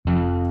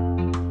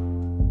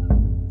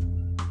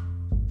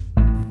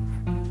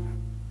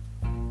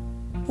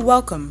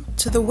Welcome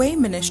to the Way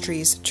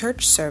Ministries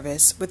church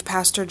service with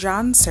Pastor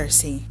John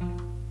Searcy.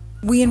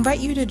 We invite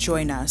you to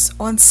join us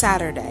on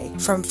Saturday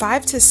from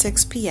 5 to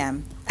 6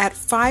 p.m. at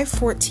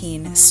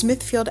 514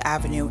 Smithfield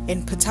Avenue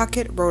in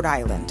Pawtucket, Rhode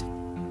Island.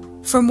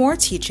 For more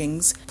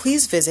teachings,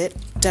 please visit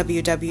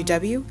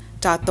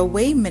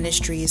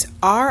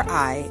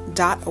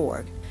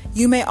www.thewayministriesri.org.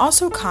 You may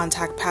also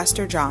contact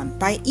Pastor John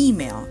by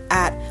email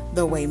at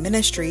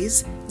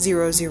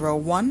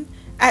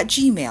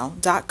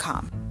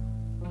thewayministries001@gmail.com.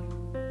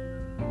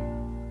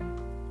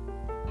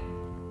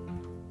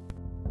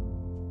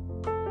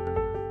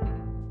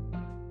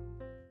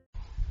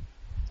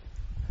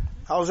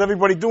 How's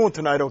everybody doing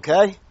tonight,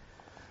 okay?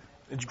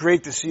 It's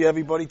great to see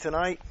everybody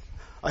tonight.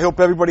 I hope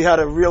everybody had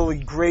a really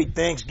great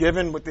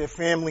Thanksgiving with their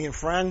family and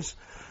friends.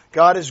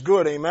 God is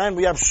good, amen?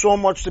 We have so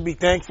much to be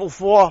thankful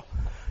for.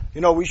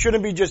 You know, we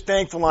shouldn't be just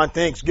thankful on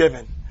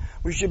Thanksgiving.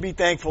 We should be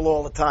thankful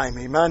all the time,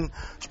 amen?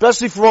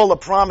 Especially for all the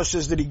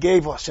promises that He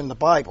gave us in the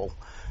Bible,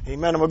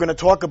 amen? And we're going to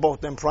talk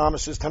about them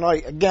promises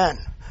tonight again.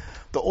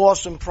 The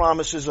awesome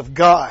promises of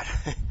God.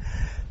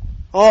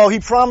 Oh, He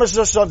promised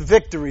us of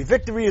victory.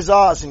 Victory is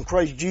ours in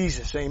Christ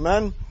Jesus.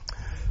 Amen.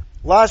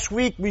 Last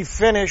week we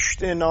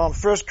finished in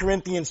 1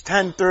 Corinthians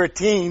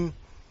 10:13.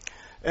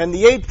 And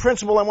the eighth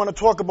principle I want to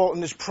talk about in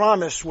this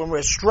promise when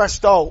we're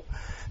stressed out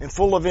and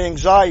full of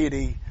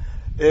anxiety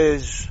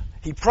is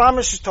He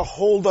promises to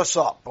hold us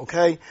up.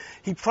 Okay?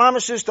 He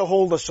promises to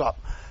hold us up.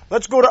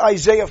 Let's go to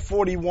Isaiah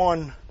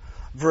 41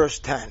 verse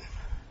 10.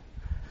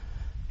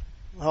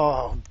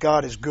 Oh,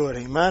 God is good.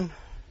 Amen.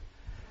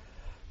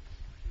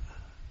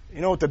 You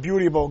know what the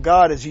beauty about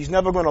God is? He's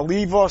never going to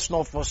leave us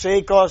nor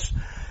forsake us.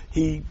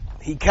 He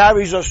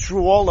carries us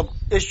through all the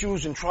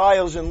issues and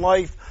trials in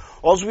life.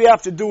 All we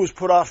have to do is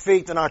put our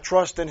faith and our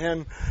trust in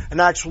Him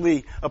and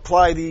actually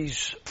apply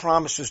these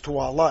promises to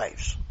our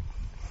lives.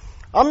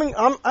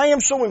 I am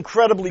so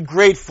incredibly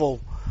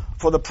grateful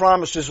for the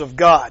promises of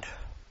God.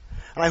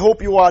 And I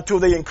hope you are too.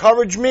 They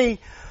encourage me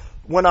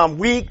when I'm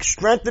weak,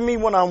 strengthen me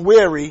when I'm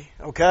weary,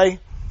 okay?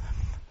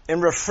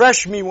 And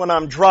refresh me when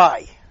I'm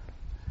dry.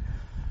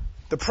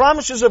 The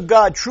promises of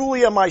God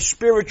truly are my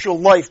spiritual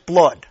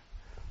lifeblood.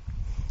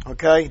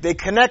 Okay? They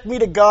connect me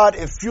to God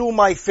and fuel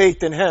my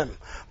faith in Him.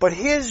 But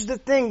here's the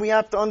thing we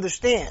have to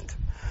understand.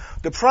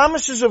 The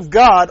promises of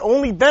God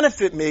only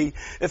benefit me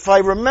if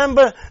I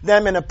remember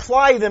them and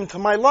apply them to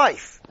my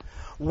life.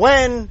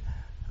 When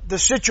the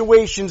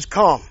situations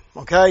come.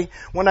 Okay?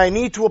 When I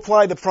need to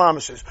apply the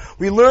promises.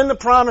 We learn the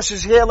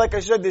promises here, like I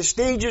said, there's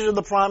stages of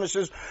the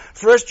promises.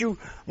 First,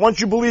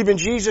 once you believe in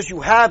Jesus, you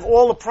have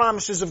all the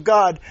promises of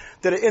God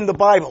that are in the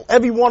Bible.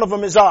 Every one of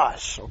them is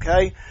ours.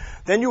 Okay?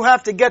 Then you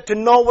have to get to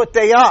know what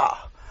they are.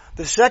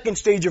 The second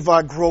stage of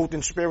our growth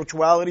in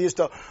spirituality is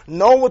to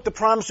know what the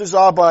promises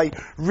are by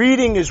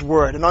reading His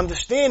Word and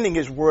understanding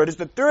His Word is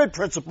the third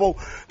principle,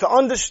 to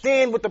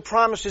understand what the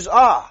promises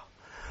are.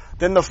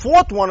 Then the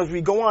fourth one, as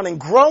we go on and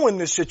grow in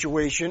this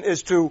situation,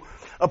 is to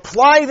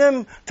apply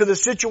them to the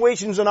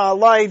situations in our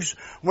lives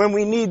when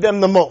we need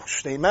them the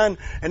most. Amen?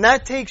 And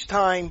that takes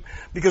time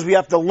because we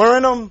have to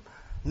learn them,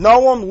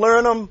 know them,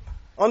 learn them,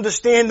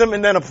 understand them,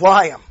 and then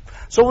apply them.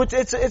 So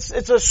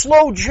it's a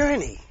slow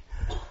journey.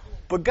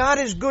 But God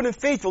is good and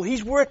faithful.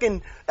 He's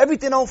working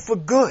everything out for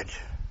good.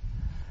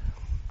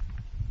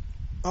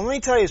 Now let me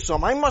tell you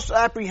something. I must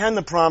apprehend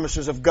the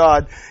promises of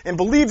God and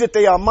believe that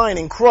they are mine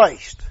in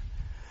Christ.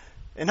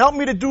 And help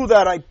me to do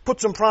that, I put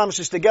some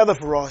promises together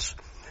for us.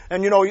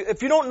 And you know,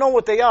 if you don't know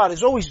what they are,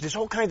 there's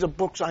all kinds of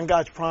books on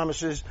God's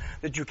promises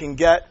that you can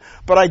get.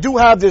 But I do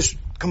have this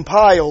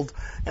compiled,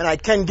 and I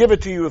can give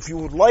it to you if you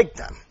would like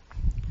them.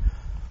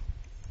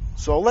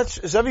 So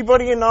is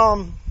everybody in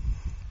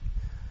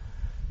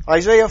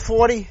Isaiah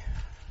 40?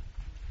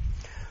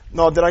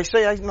 No, did I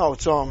say, no,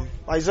 it's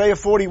Isaiah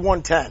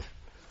 41:10.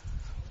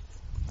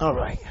 All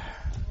right.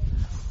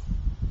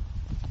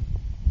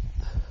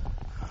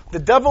 The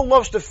devil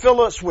loves to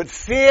fill us with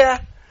fear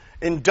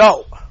and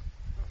doubt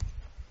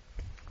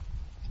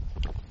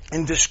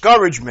and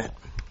discouragement.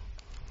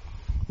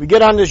 We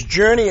get on this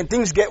journey and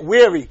things get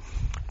weary.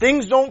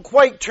 Things don't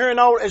quite turn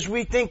out as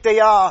we think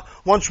they are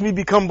once we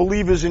become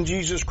believers in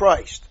Jesus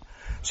Christ.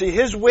 See,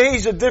 His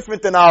ways are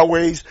different than our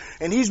ways,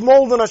 and He's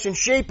molding us and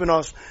shaping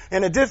us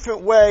in a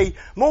different way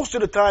most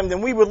of the time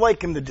than we would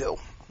like Him to do.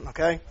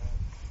 Okay?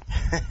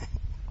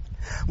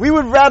 We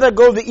would rather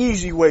go the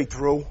easy way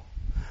through.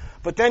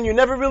 But then you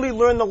never really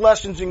learn the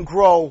lessons and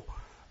grow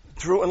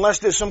through unless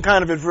there's some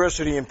kind of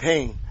adversity and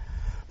pain.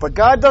 But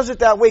God does it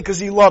that way because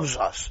He loves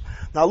us.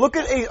 Now look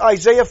at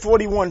Isaiah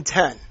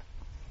 41:10.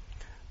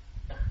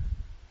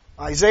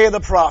 Isaiah the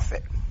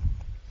prophet.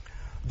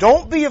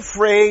 Don't be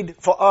afraid,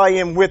 for I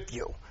am with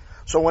you.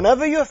 So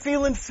whenever you're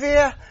feeling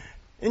fear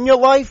in your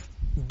life,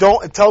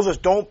 it tells us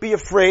don't be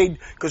afraid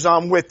because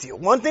I'm with you.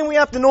 One thing we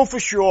have to know for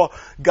sure,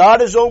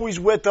 God is always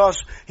with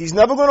us. He's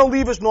never going to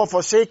leave us nor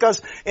forsake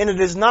us, and it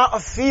is not a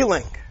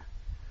feeling.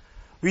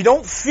 We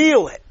don't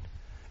feel it.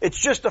 It's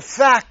just a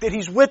fact that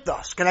He's with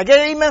us. Can I get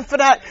an amen for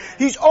that?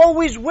 He's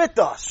always with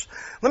us.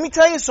 Let me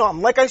tell you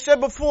something. Like I said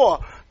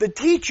before, the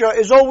teacher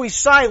is always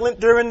silent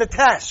during the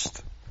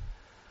test.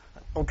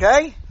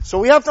 Okay? So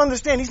we have to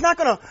understand, he's not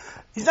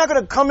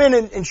gonna come in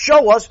and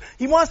show us.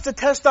 He wants to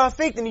test our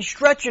faith, and he's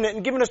stretching it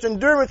and giving us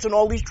endurance in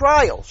all these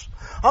trials.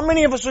 How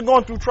many of us are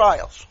going through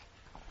trials?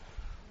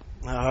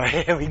 All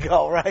right, here we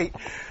go, right?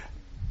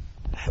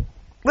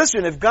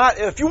 Listen,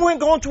 if you weren't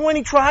going through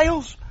any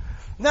trials,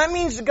 that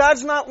means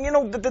God's not,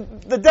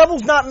 the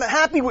devil's not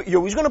happy with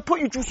you. He's going to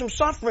put you through some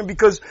suffering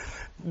because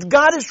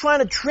God is trying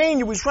to train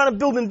you. He's trying to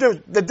build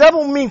endurance. The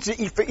devil means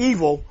it for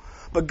evil,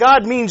 but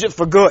God means it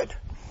for good.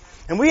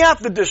 And we have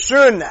to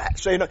discern that.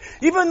 So,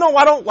 even though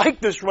I don't like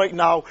this right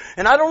now,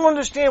 and I don't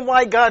understand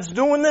why God's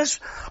doing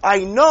this, I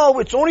know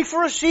it's only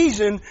for a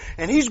season,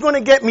 and He's going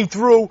to get me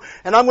through,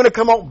 and I'm going to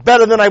come out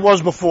better than I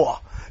was before,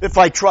 if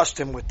I trust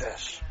Him with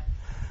this.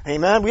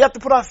 Amen? We have to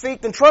put our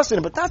faith and trust in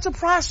Him, but that's a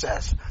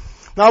process.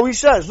 Now He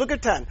says, look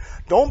at 10,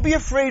 don't be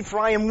afraid, for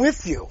I am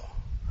with you.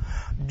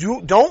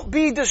 Don't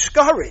be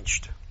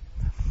discouraged,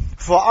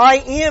 for I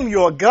am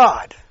your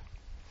God.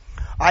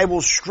 I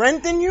will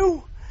strengthen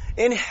you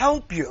and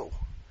help you.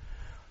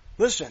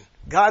 Listen,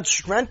 God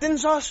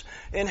strengthens us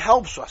and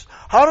helps us.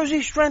 How does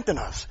He strengthen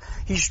us?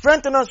 He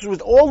strengthens us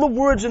with all the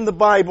words in the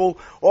Bible,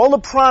 all the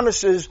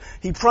promises.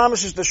 He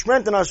promises to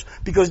strengthen us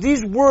because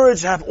these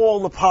words have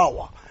all the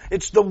power.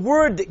 It's the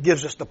Word that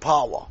gives us the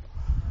power.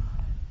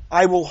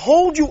 I will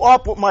hold you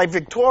up with my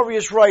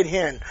victorious right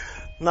hand.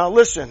 Now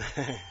listen.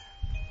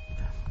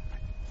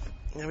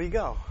 There we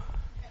go.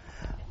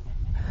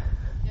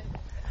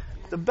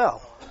 The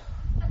bell.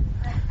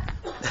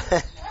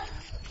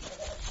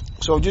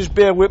 So just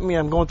bear with me.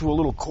 I'm going through a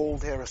little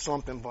cold here or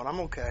something, but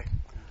I'm okay.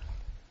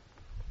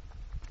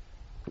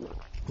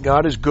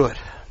 God is good.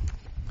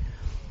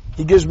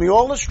 He gives me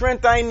all the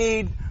strength I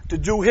need to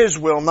do His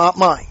will, not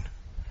mine.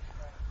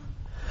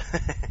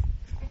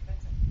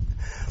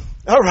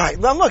 All right.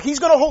 Now look, He's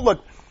going to hold.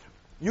 Look,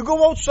 you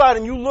go outside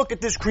and you look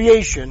at this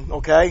creation,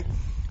 okay,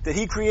 that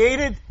He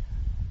created.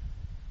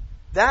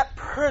 That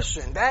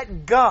person,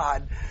 that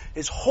God,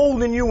 is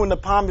holding you in the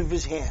palm of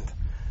His hand.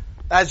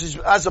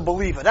 As a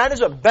believer. That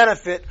is a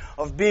benefit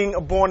of being a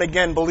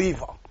born-again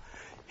believer.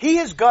 He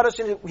has got us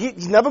in,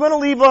 He's never going to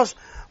leave us.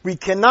 We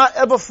cannot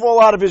ever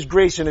fall out of His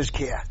grace and His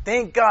care.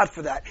 Thank God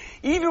for that.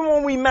 Even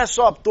when we mess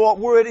up, thought,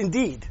 word, and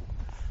deed.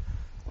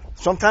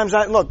 Sometimes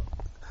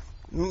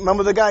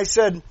remember the guy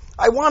said,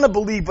 I want to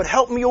believe, but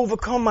help me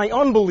overcome my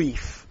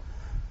unbelief.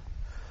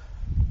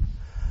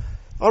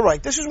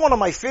 Alright, this is one of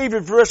my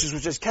favorite verses,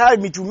 which has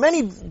carried me through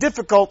many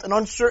difficult and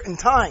uncertain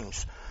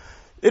times.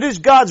 It is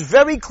God's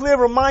very clear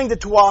reminder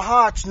to our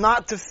hearts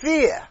not to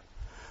fear.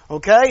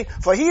 Okay?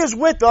 For He is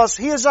with us.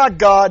 He is our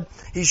God.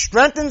 He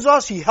strengthens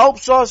us. He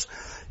helps us.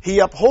 He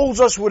upholds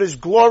us with His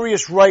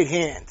glorious right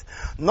hand.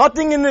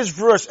 Nothing in this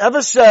verse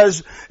ever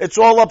says it's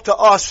all up to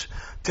us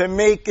to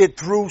make it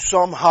through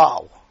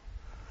somehow.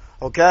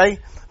 Okay?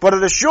 But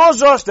it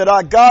assures us that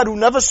our God, who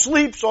never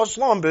sleeps or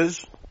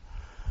slumbers,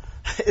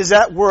 is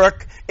at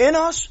work in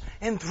us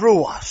and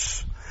through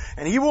us.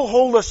 And He will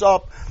hold us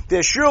up.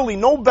 There's surely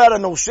no better,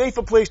 no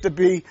safer place to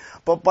be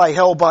but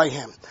held by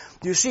Him.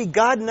 You see,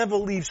 God never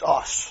leaves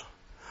us.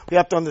 We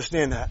have to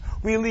understand that.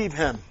 We leave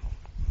Him.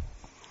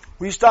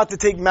 We start to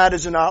take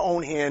matters in our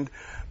own hand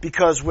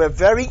because we're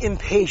very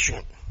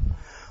impatient.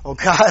 Oh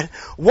God,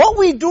 what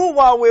we do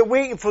while we're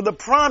waiting for the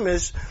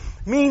promise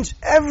means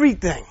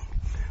everything.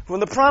 When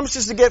the promise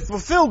is to get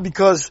fulfilled,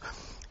 because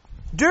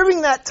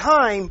during that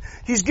time,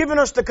 He's given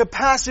us the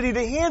capacity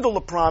to handle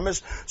the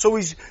promise. So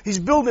He's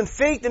building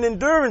faith and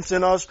endurance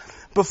in us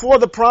before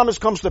the promise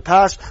comes to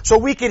pass so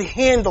we can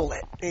handle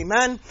it.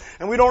 Amen?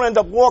 And we don't end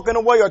up walking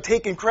away or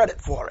taking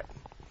credit for it.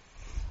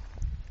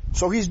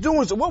 So He's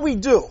doing so. What we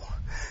do,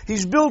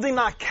 He's building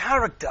our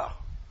character.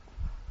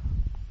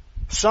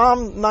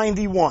 Psalm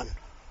 91.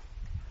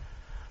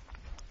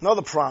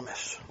 Another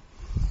promise.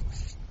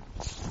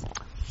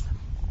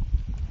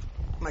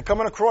 Am I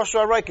coming across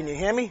all right? Can you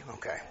hear me?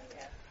 Okay.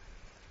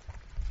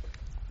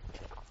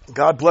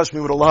 God bless me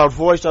with a loud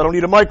voice. I don't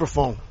need a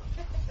microphone.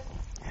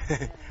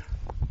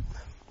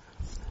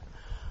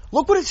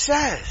 Look what it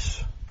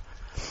says.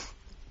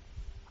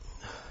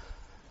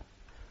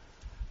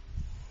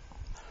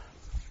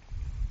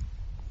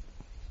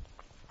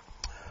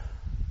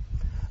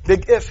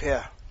 Big if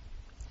here.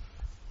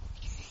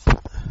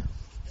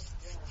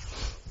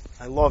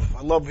 I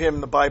love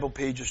him. The Bible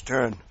pages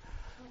turn.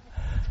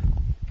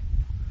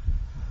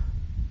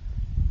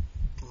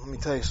 Let me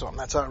tell you something.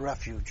 That's our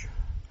refuge.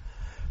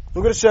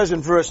 Look what it says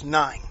in verse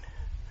 9.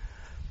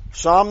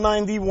 Psalm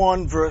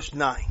 91, verse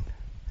 9.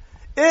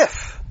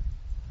 If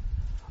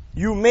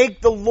you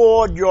make the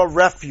Lord your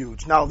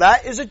refuge. Now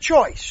that is a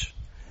choice.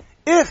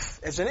 If,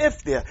 as an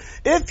if there.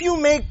 If you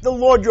make the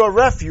Lord your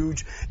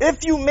refuge,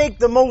 if you make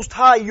the Most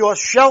High your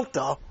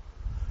shelter,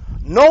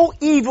 no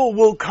evil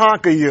will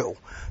conquer you.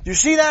 You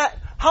see that?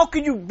 How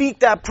can you beat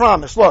that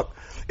promise? Look,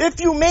 if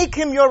you make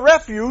Him your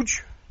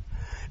refuge,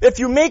 if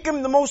you make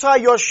Him the Most High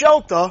your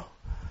shelter,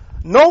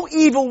 no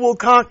evil will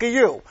conquer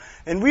you.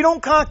 And we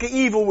don't conquer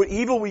evil with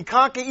evil, we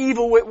conquer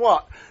evil with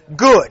what?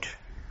 Good.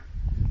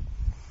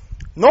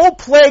 No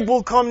plague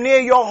will come near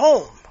your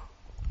home,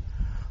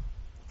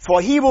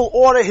 for he will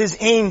order his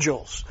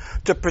angels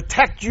to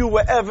protect you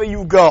wherever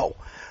you go.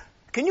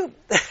 Can you,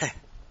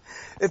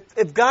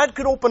 if God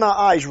could open our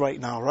eyes right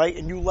now, right,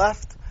 and you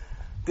left,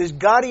 there's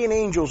guardian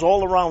angels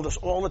all around us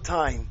all the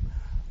time,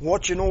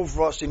 watching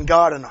over us and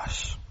guarding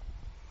us.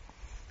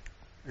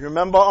 You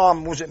remember,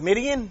 was it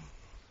Midian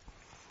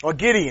or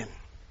Gideon?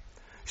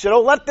 He said,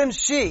 oh, let them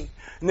see.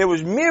 And there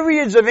was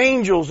myriads of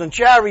angels and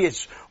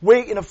chariots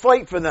waiting to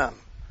fight for them.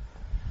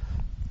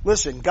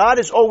 Listen, God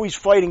is always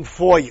fighting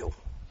for you,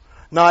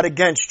 not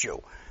against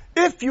you.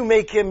 If you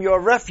make him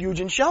your refuge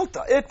and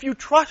shelter, if you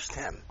trust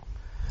him,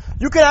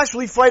 you can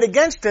actually fight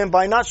against him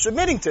by not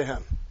submitting to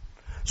him.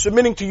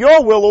 Submitting to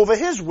your will over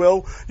his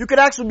will, you could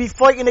actually be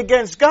fighting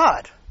against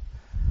God.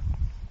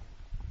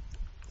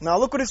 Now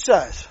look what it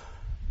says.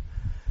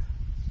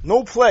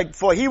 No plague,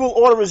 for he will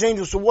order his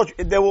angels to watch.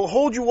 They will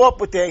hold you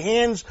up with their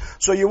hands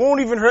so you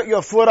won't even hurt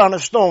your foot on a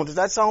stone. Does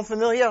that sound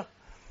familiar?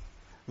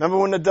 Remember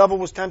when the devil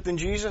was tempting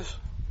Jesus?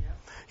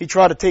 He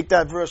tried to take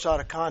that verse out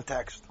of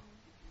context.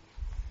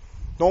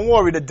 Don't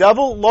worry, the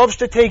devil loves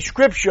to take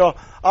scripture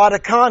out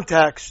of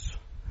context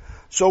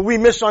so we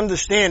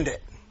misunderstand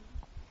it.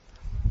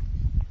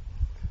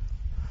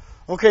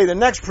 Okay, the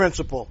next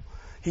principle.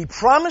 He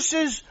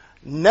promises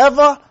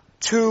never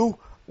to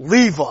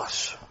leave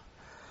us.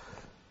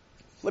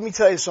 Let me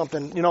tell you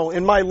something. You know,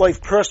 in my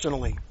life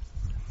personally,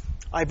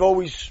 I've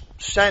always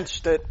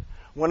sensed that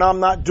when I'm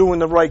not doing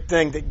the right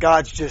thing, that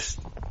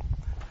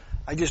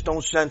I just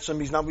don't sense him.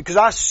 He's not, because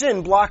our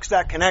sin blocks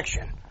that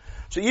connection.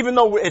 So even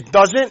though it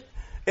doesn't,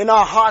 in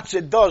our hearts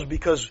it does,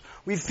 because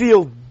we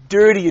feel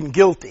dirty and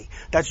guilty.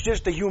 That's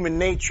just the human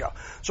nature.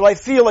 So I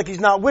feel like he's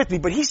not with me,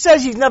 but he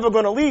says he's never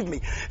going to leave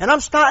me. And I'm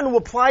starting to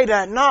apply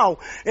that now,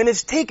 and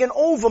it's taken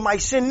over my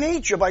sin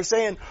nature by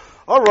saying,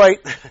 all right,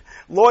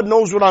 Lord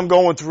knows what I'm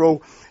going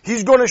through.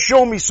 He's going to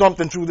show me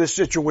something through this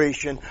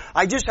situation.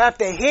 I just have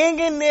to hang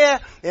in there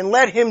and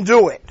let him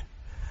do it.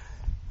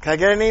 Can I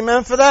get an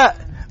amen for that?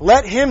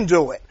 Let him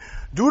do it.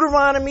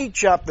 Deuteronomy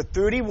chapter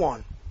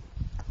 31.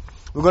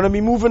 We're going to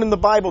be moving in the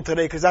Bible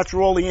today because that's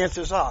where all the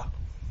answers are.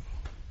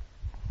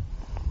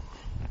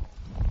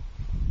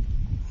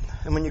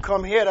 And when you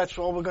come here, that's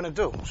all we're going to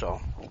do.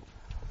 So,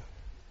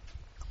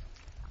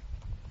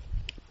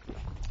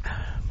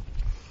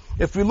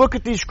 if we look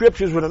at these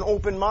scriptures with an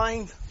open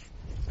mind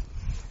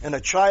and a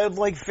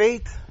childlike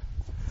faith,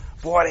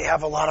 boy, they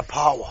have a lot of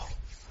power.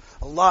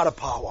 A lot of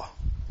power.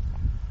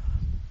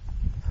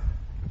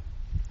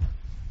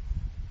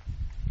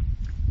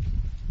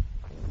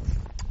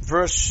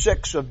 Verse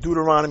 6 of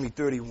Deuteronomy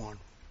 31.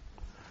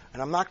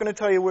 And I'm not going to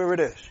tell you where it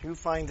is. You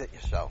find it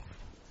yourself.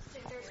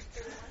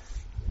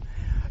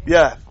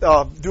 Yeah,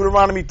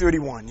 Deuteronomy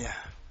 31, yeah.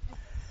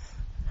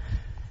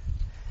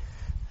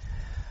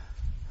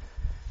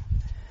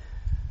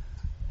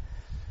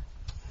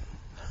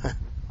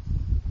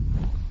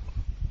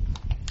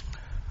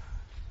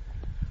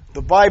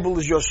 The Bible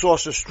is your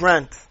source of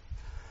strength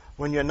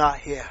when you're not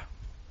here.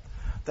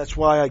 That's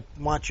why I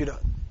want you to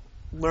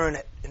learn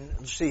it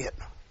and see it.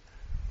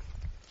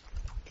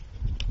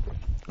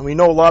 And we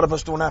know a lot of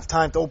us don't have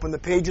time to open the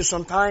pages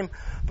sometime,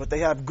 but they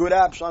have good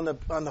apps on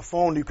the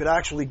phone. You could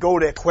actually go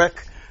there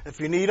quick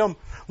if you need them.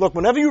 Look,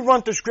 whenever you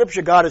run to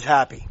Scripture, God is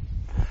happy.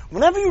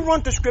 Whenever you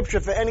run to Scripture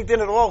for anything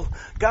at all,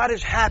 God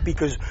is happy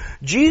because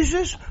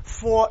Jesus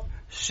fought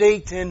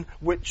Satan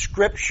with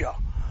Scripture,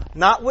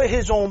 not with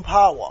his own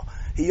power.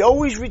 He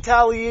always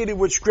retaliated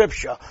with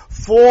Scripture.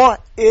 For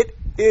it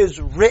is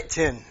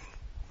written.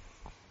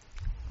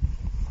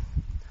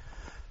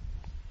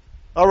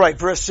 All right,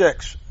 verse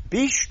 6.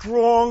 Be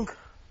strong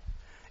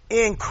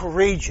and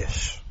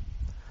courageous.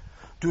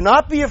 Do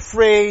not be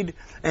afraid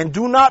and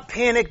do not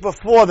panic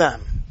before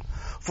them.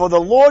 For the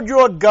Lord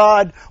your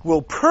God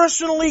will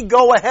personally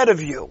go ahead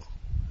of you.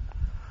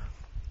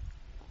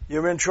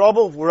 You're in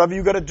trouble, whatever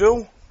you got to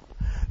do.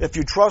 If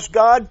you trust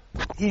God,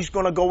 he's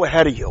going to go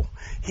ahead of you.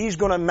 He's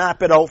going to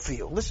map it out for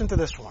you. Listen to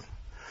this one.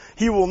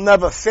 He will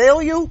never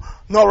fail you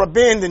nor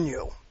abandon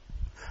you.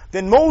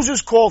 Then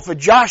Moses called for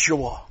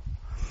Joshua.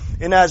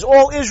 And as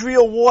all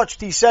Israel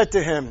watched, he said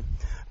to him,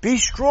 be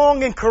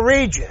strong and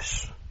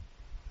courageous,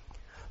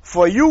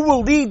 for you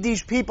will lead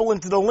these people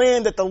into the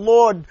land that the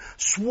Lord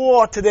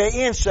swore to their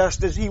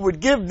ancestors he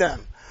would give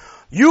them.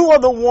 You are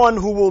the one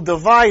who will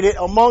divide it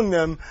among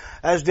them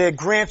as their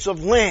grants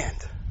of land.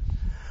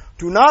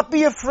 Do not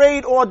be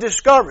afraid or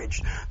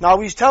discouraged. Now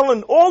he's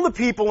telling all the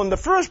people in the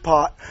first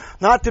part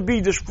not to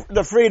be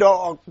afraid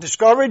or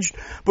discouraged,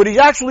 but he's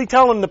actually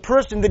telling the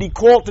person that he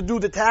called to do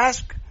the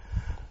task.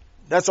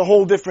 That's a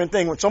whole different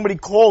thing. When somebody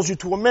calls you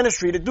to a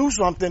ministry to do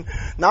something,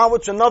 now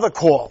it's another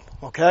call,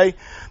 okay?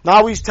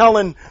 Now he's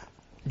telling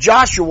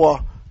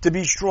Joshua to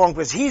be strong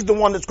because he's the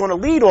one that's going to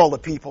lead all the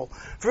people.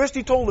 First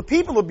he told the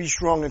people to be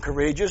strong and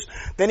courageous.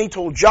 Then he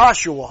told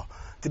Joshua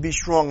to be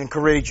strong and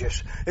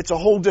courageous. It's a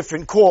whole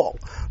different call.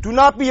 Do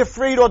not be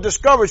afraid or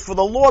discouraged, for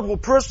the Lord will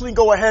personally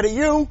go ahead of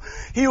you.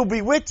 He will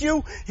be with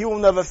you. He will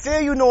never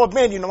fail you nor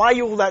abandon you. Now I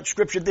use that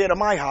scripture there to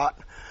my heart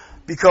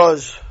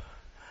because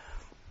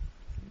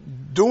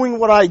doing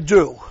what I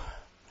do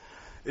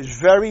is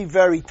very,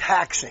 very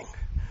taxing.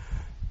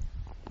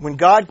 When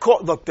God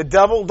look, the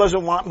devil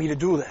doesn't want me to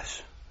do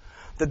this.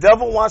 The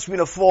devil wants me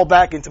to fall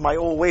back into my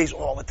old ways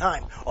all the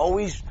time.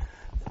 Always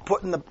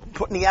putting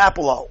the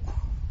apple out.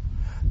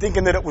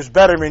 Thinking that it was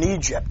better in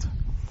Egypt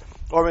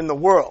or in the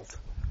world.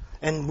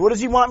 And what does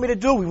he want me to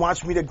do? He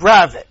wants me to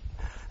grab it.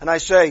 And I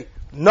say,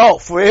 no,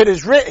 for it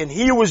is written,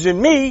 he who was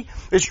in me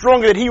is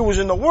stronger than he who was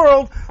in the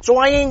world, so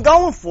I ain't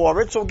going for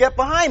it, so get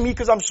behind me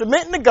because I'm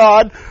submitting to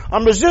God,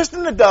 I'm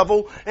resisting the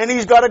devil, and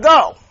he's got to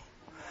go.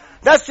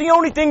 That's the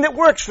only thing that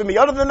works for me.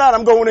 Other than that,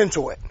 I'm going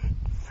into it.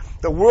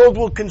 The world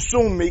will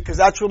consume me because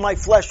that's what my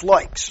flesh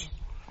likes.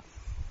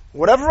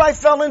 Whatever I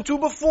fell into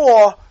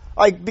before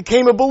I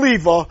became a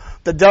believer,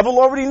 the devil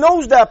already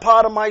knows that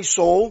part of my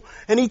soul,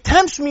 and he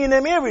tempts me in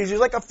them areas. He's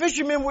like a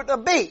fisherman with a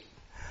bait.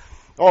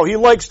 Oh, he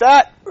likes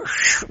that?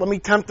 Let me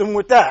tempt him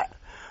with that.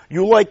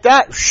 You like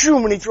that?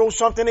 Shoo, when he throws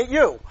something at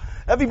you.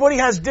 Everybody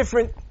has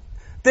different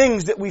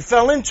things that we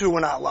fell into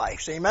in our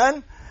lives.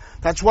 Amen?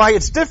 That's why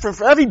it's different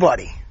for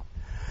everybody.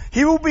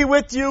 He will be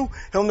with you.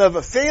 He'll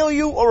never fail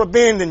you or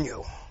abandon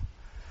you.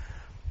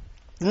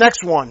 The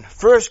next one,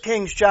 1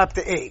 Kings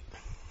chapter 8.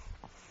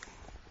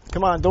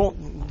 Come on,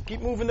 don't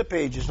keep moving the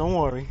pages. Don't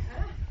worry.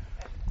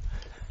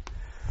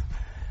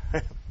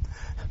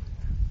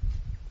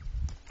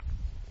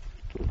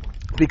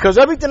 Because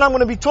everything I'm going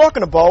to be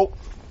talking about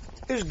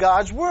is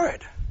God's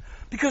Word.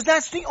 Because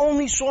that's the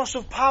only source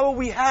of power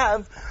we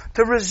have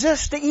to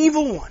resist the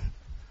evil one.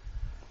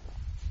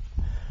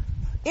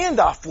 And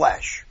our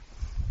flesh.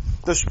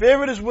 The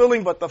spirit is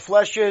willing, but the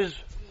flesh is...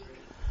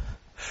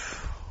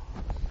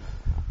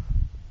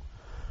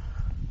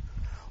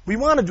 We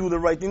want to do the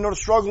right thing. You know the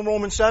struggle in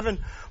Romans 7?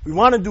 We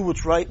want to do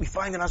what's right. We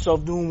find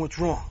ourselves doing what's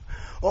wrong.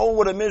 Oh,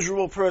 what a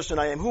miserable person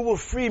I am. Who will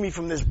free me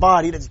from this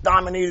body that's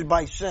dominated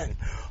by sin?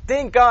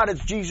 Thank God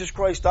it's Jesus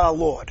Christ our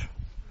Lord.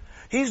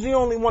 He's the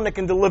only one that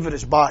can deliver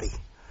this body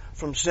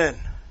from sin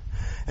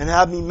and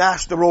have me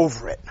master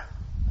over it.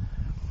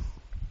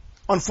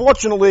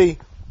 Unfortunately,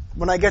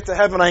 when I get to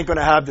heaven, I ain't going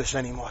to have this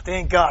anymore.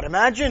 Thank God.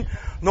 Imagine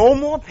no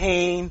more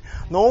pain,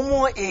 no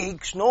more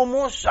aches, no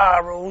more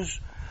sorrows,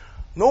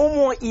 no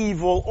more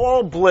evil,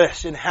 all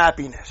bliss and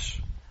happiness.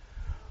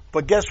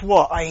 But guess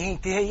what? I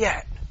ain't there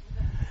yet.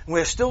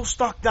 We're still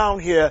stuck down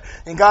here,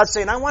 and God's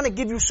saying, I want to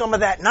give you some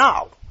of that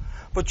now.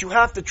 But you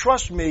have to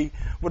trust me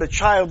with a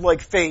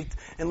childlike faith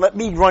and let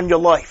me run your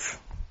life.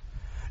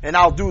 And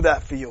I'll do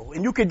that for you.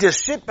 And you can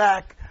just sit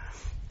back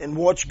and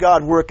watch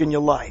God work in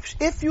your lives,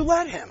 if you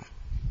let Him.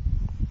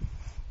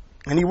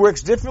 And He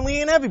works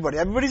differently in everybody.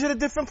 Everybody's at a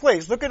different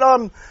place. Look at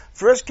 1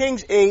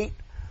 Kings 8,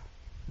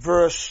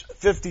 verse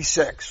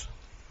 56.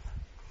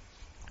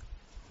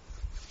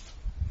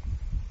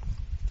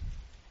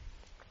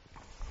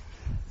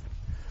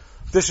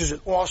 This is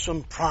an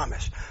awesome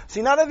promise.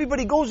 See, not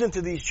everybody goes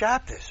into these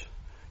chapters.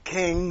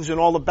 Kings and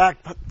all the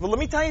back. But let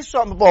me tell you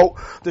something about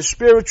the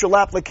spiritual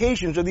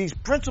applications of these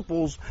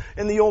principles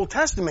in the Old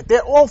Testament.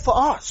 They're all for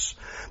us.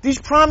 These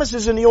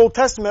promises in the Old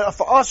Testament are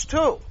for us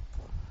too.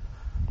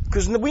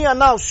 Because we are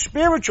now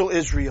spiritual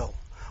Israel.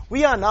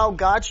 We are now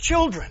God's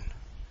children.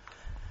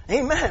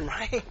 Amen,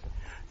 right?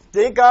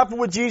 Thank God for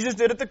what Jesus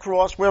did at the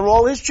cross. We're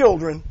all His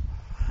children.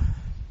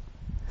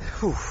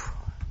 Whew.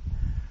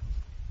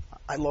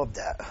 I love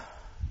that.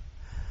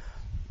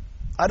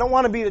 I don't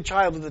want to be the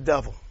child of the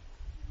devil.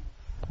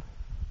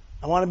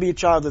 I want to be a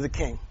child of the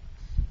King.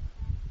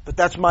 But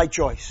that's my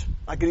choice.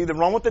 I could either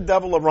run with the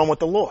devil or run with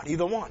the Lord.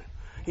 Either one.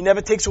 He never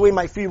takes away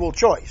my free will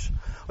choice.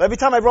 Every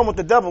time I run with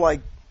the devil,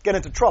 I get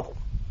into trouble.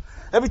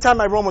 Every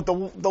time I run with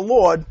the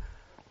Lord,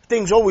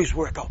 things always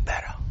work out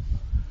better.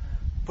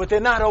 But they're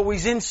not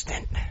always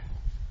instant.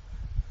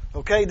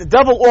 Okay? The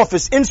devil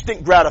offers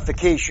instant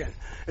gratification.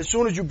 As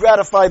soon as you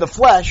gratify the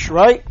flesh,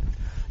 right?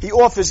 He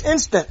offers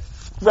instant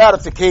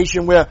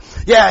gratification where,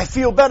 yeah, I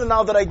feel better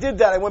now that I did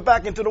that. I went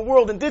back into the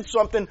world and did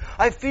something.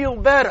 I feel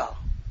better.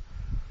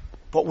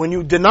 But when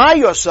you deny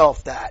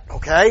yourself that,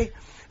 okay,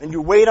 and you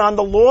wait on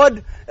the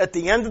Lord, at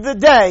the end of the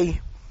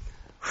day,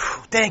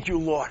 thank you,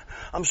 Lord.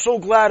 I'm so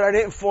glad I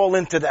didn't fall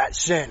into that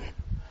sin.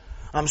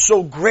 I'm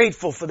so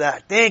grateful for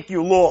that. Thank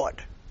you,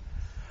 Lord.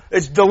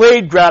 It's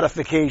delayed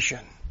gratification.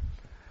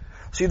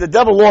 See, the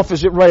devil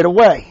offers it right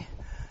away.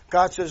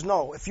 God says,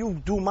 no, if you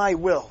do my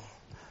will,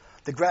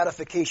 the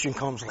gratification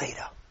comes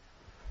later.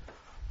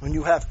 When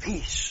you have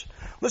peace.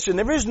 Listen,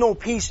 there is no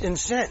peace in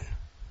sin.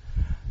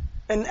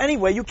 And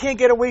anyway, you can't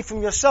get away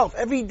from yourself.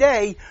 Every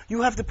day,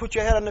 you have to put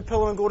your head on the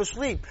pillow and go to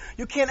sleep.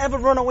 You can't ever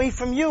run away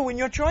from you and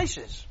your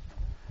choices.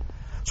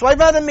 So I'd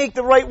rather make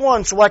the right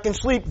one so I can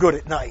sleep good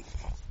at night.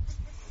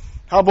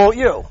 How about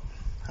you?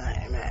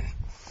 Amen.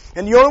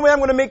 And the only way I'm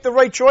going to make the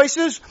right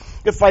choices,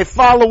 if I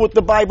follow what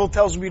the Bible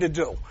tells me to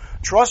do.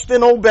 Trust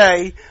and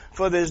obey,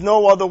 for there's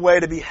no other way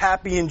to be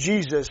happy in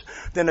Jesus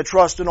than to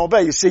trust and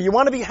obey. You see, you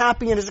want to be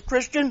happy as a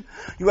Christian,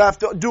 you have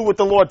to do what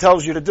the Lord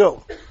tells you to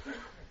do.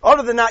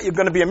 Other than that, you're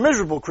going to be a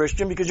miserable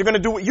Christian because you're going to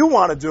do what you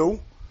want to do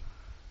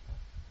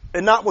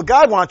and not what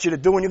God wants you to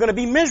do, and you're going to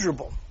be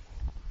miserable.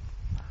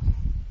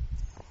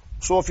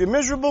 So if you're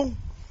miserable,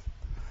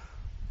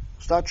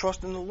 Start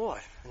trusting the Lord,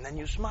 and then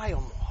you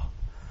smile more.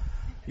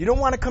 You don't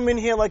want to come in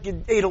here like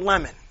you ate a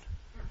lemon.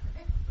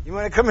 You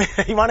want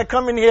to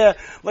come in here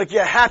like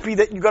you're happy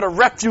that you got a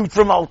refuge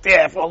from out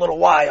there for a little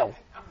while.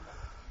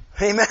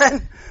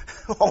 Amen?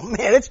 Oh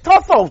man, it's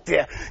tough out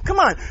there. Come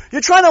on.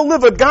 You're trying to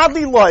live a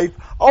godly life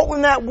out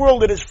in that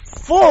world that is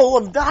full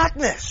of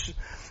darkness.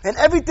 And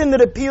everything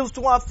that appeals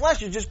to our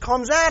flesh, it just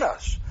comes at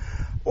us.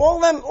 All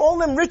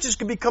them riches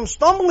can become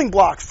stumbling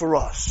blocks for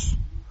us.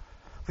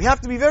 We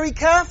have to be very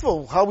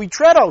careful how we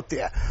tread out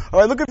there.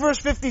 All right, look at verse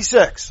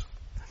 56.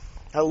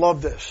 I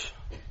love this.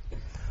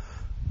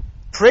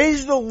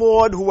 Praise the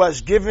Lord who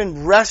has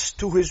given rest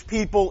to his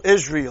people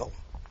Israel,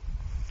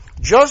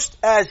 just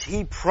as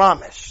he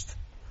promised.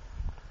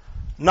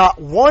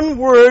 Not one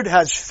word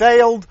has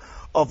failed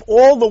of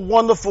all the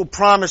wonderful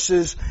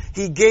promises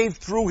he gave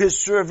through his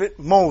servant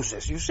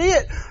Moses. You see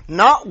it?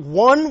 Not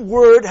one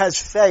word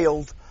has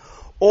failed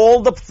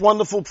all the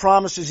wonderful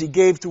promises he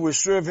gave to his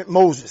servant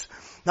Moses.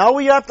 Now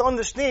we have to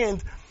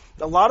understand,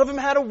 a lot of them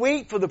had to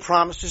wait for the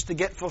promises to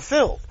get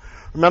fulfilled.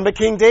 Remember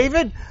King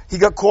David? He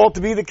got called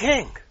to be the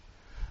king.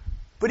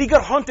 But he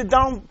got hunted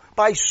down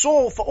by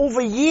Saul for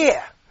over a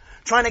year,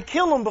 trying to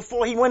kill him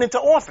before he went into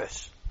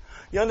office.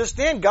 You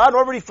understand? God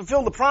already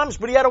fulfilled the promise,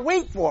 but he had to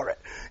wait for it.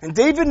 And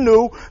David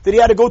knew that he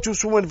had to go through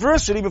some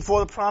adversity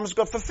before the promise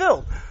got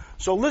fulfilled.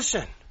 So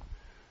listen,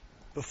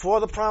 before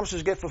the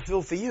promises get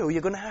fulfilled for you,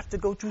 you're going to have to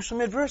go through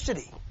some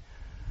adversity.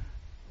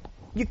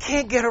 You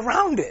can't get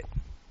around it.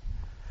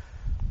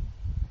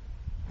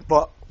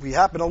 But we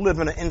happen to live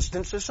in an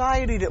instant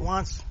society that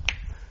wants,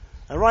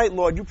 all right,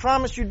 Lord, you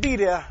promised you'd be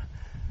there.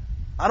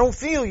 I don't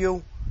feel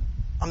you.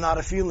 I'm not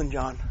a feeling,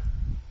 John.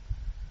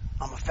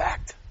 I'm a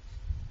fact.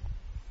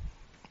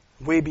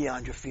 Way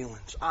beyond your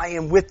feelings. I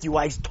am with you.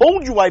 I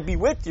told you I'd be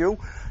with you.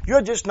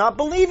 You're just not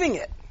believing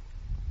it.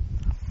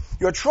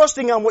 You're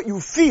trusting on what you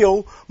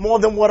feel more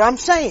than what I'm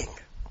saying.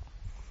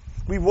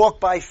 We walk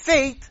by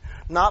faith,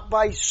 not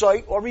by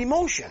sight or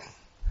emotion.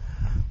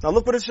 Now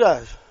look what it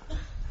says.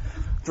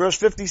 Verse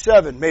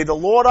 57, may the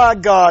Lord our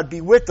God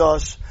be with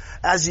us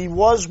as he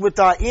was with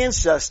our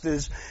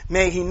ancestors.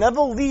 May he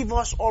never leave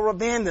us or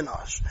abandon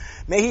us.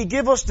 May he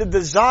give us the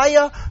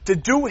desire to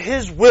do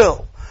his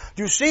will.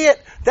 Do you see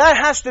it? That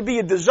has to be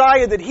a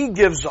desire that he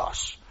gives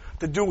us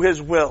to do his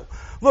will.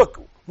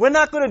 Look, we're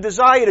not going to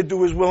desire to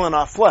do his will in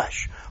our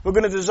flesh. We're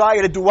going to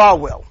desire to do our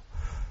will.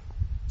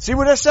 See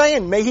what they're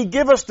saying? May he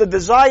give us the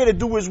desire to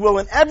do his will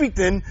in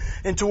everything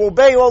and to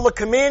obey all the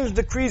commands,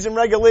 decrees, and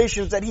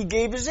regulations that he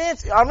gave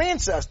our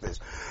ancestors.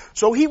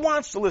 So he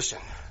wants to listen.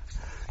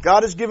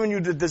 God has given you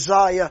the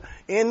desire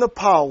and the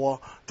power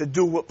to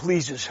do what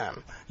pleases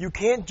him. You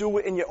can't do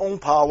it in your own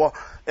power.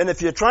 And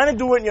if you're trying to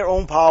do it in your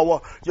own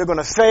power, you're going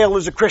to fail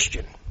as a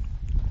Christian.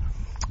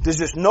 There's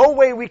just no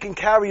way we can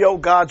carry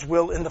out God's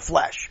will in the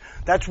flesh.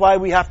 That's why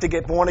we have to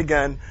get born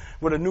again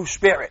with a new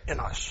spirit in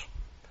us.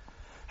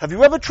 Have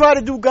you ever tried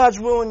to do God's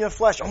will in your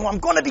flesh? Oh, I'm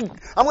going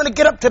to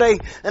get up today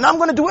and I'm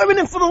going to do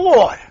everything for the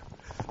Lord.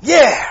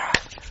 Yeah,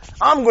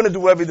 I'm going to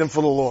do everything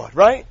for the Lord,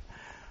 right?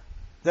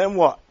 Then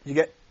what?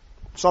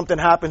 Something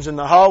happens in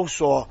the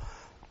house, or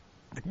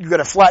you get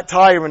a flat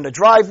tire in the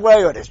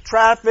driveway, or there's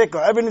traffic,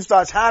 or everything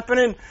starts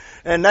happening,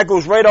 and that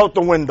goes right out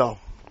the window.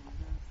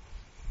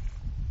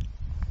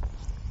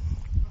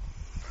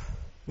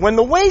 When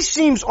the way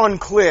seems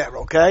unclear,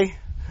 okay?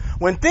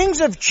 When things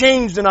have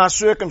changed in our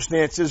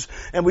circumstances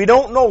and we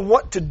don't know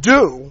what to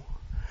do,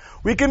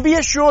 we can be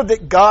assured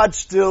that God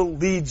still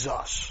leads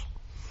us.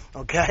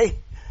 Okay?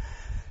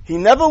 He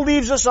never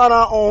leaves us on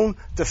our own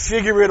to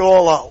figure it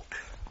all out.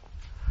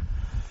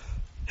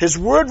 His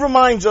word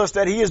reminds us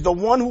that he is the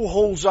one who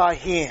holds our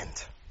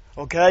hand.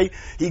 Okay?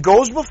 He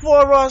goes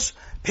before us,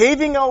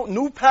 paving out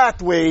new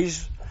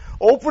pathways,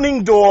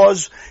 opening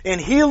doors, and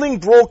healing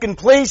broken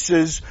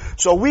places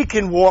so we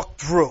can walk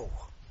through.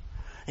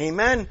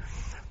 Amen?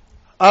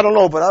 I don't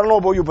know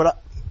about you,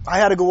 but I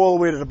had to go all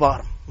the way to the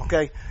bottom.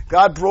 Okay?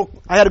 I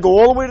had to go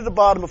all the way to the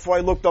bottom before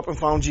I looked up and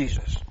found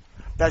Jesus.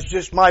 That's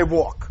just my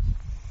walk.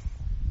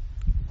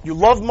 You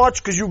love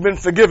much because you've been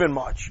forgiven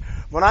much.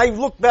 When I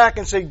look back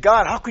and say,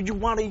 God, how could you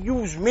want to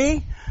use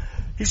me?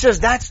 He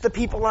says, that's the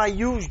people I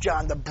use,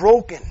 John, the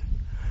broken.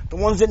 The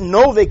ones that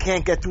know they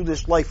can't get through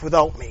this life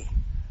without me.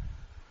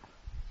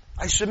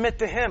 I submit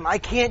to him. I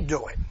can't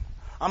do it.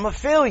 I'm a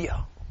failure.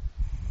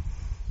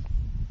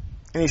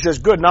 And he says,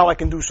 good, now I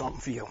can do something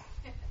for you.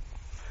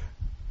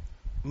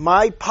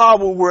 My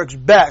power works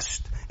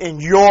best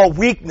in your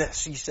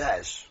weakness, he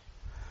says.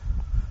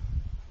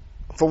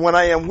 For when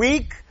I am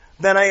weak,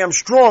 then I am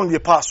strong, the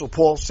Apostle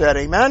Paul said.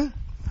 Amen?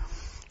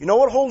 You know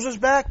what holds us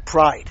back?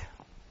 Pride.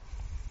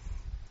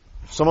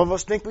 Some of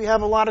us think we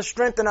have a lot of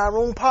strength in our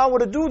own power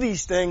to do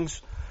these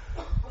things.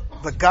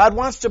 But God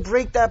wants to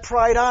break that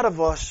pride out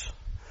of us.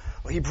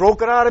 Well, he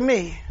broke it out of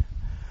me.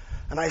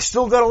 And I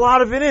still got a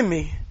lot of it in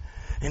me.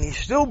 And he's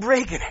still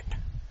breaking it.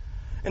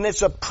 And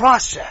it's a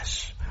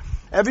process.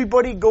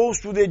 Everybody goes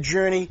through their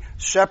journey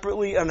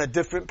separately on a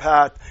different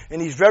path.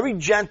 And he's very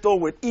gentle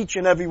with each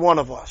and every one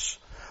of us.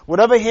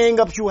 Whatever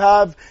hang-ups you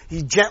have,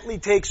 He gently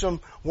takes them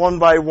one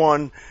by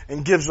one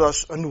and gives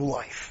us a new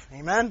life.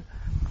 Amen?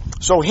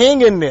 So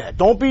hang in there.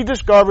 Don't be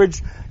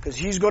discouraged, because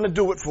He's going to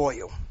do it for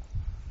you.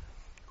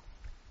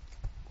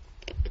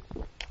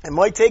 It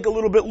might take a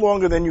little bit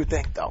longer than you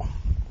think, though.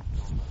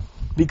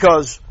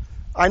 Because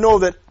I know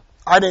that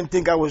I didn't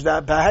think I was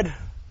that bad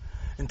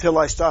until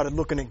I started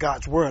looking at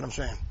God's Word. I'm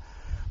saying,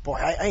 boy,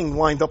 I ain't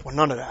lined up with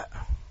none of that.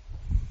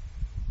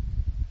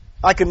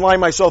 I can line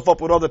myself up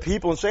with other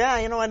people and say,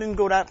 I didn't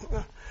go that.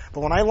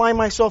 But when I line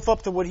myself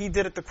up to what He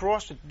did at the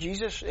cross, to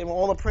Jesus, and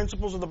all the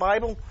principles of the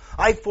Bible,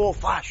 I fall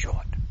far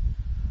short.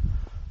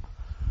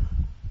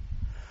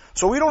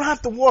 So we don't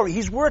have to worry.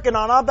 He's working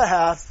on our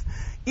behalf,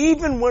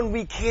 even when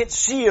we can't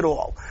see it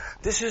all.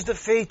 This is the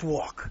faith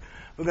walk.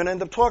 We're going to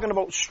end up talking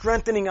about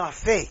strengthening our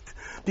faith.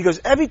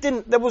 Because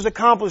everything that was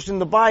accomplished in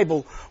the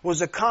Bible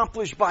was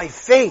accomplished by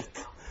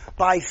faith.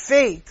 By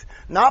faith,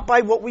 not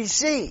by what we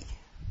see.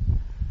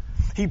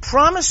 He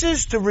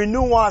promises to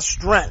renew our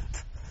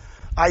strength.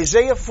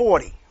 Isaiah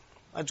 40.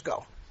 Let's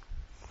go.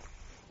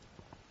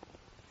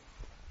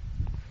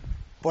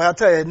 Boy, I'll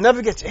tell you, it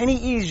never gets any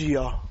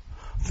easier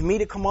for me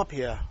to come up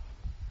here.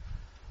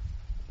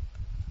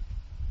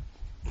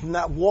 From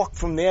that walk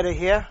from there to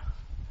here.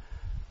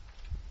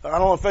 I don't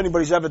know if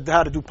anybody's ever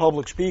had to do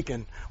public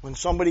speaking. When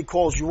somebody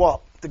calls you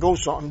up to go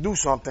do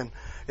something,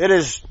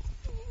 that's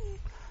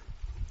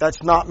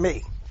not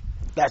me.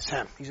 That's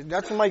him. He said,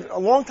 a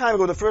long time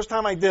ago, the first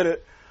time I did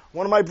it,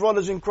 one of my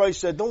brothers in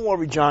Christ said, don't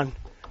worry, John,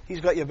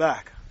 He's got your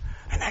back.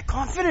 And that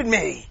comforted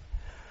me.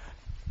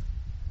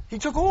 He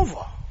took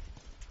over.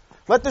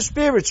 Let the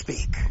Spirit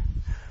speak.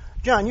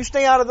 John, you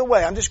stay out of the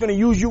way. I'm just going to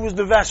use you as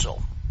the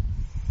vessel.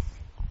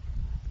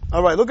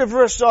 All right, look at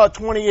verse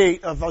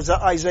 28 of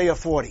Isaiah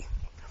 40.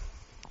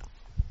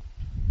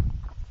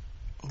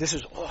 This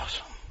is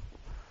awesome.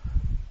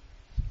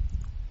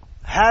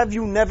 Have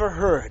you never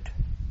heard?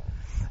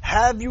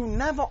 Have you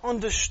never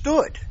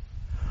understood?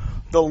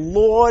 The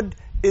Lord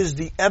is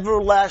the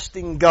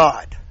everlasting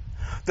God,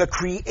 the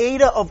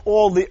creator of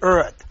all the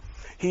earth.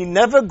 He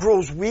never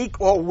grows weak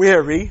or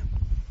weary.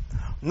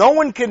 No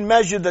one can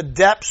measure the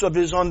depths of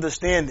His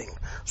understanding.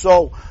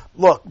 So,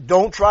 look,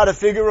 don't try to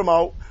figure Him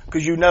out,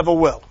 because you never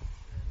will.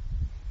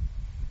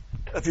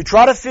 If you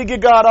try to figure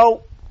God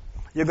out,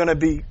 you're going to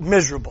be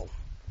miserable.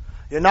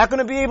 You're not going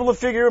to be able to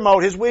figure Him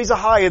out. His ways are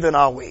higher than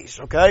our ways,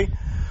 okay?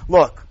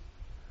 Look.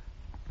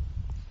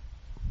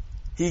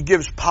 He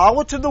gives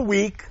power to the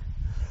weak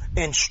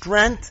and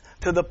strength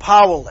to the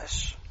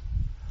powerless.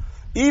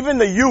 Even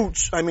the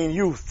youths.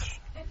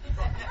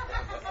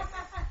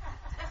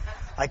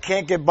 I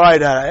can't get by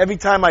that every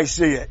time I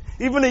see it.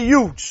 Even the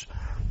youths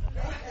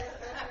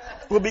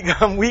will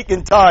become weak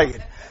and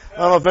tired. I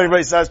don't know if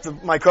anybody says the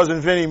My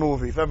Cousin Vinny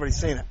movie, if everybody's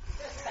seen it.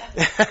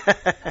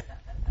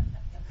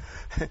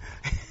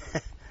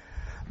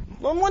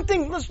 Well, one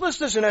thing, let's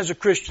listen as a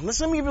Christian. Let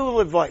me give you a little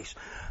advice.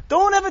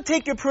 Don't ever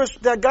take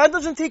that God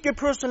doesn't take your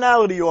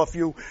personality off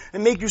you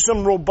and make you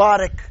some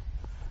robotic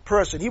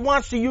person. He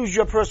wants to use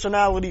your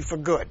personality for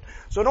good.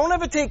 So don't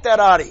ever take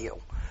that out of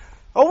you.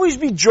 Always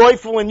be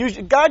joyful and use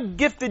it. God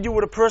gifted you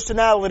with a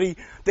personality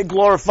that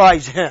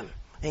glorifies Him.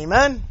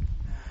 Amen?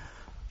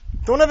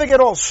 Don't ever get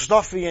all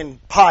stuffy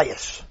and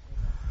pious.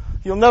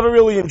 You'll never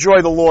really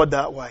enjoy the Lord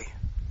that way.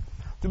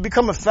 You'll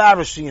become a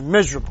Pharisee and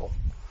miserable,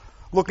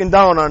 looking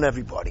down on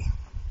everybody.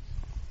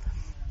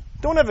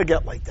 Don't ever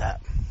get like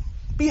that.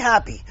 Be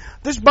happy.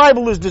 This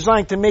Bible is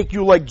designed to make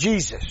you like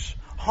Jesus.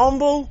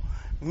 Humble,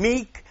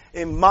 meek,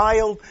 and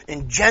mild,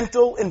 and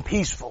gentle, and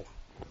peaceful.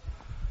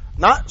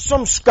 Not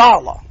some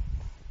scholar.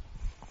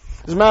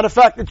 As a matter of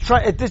fact,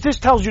 this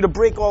tells you to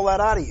break all that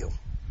out of you.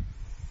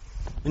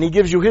 And He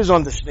gives you His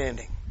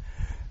understanding.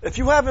 If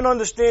you have an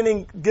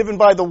understanding given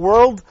by the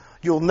world,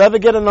 you'll never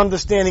get an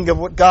understanding of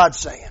what God's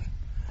saying.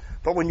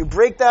 But when you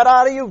break that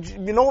out of you,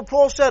 you know what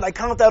Paul said? I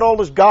count that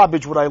all as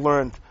garbage, what I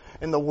learned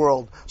in the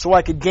world, so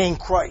I could gain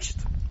Christ.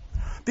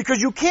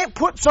 Because you can't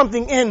put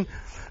something in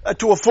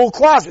to a full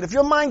closet. If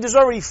your mind is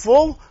already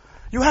full,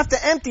 you have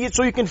to empty it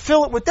so you can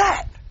fill it with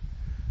that.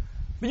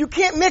 But you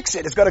can't mix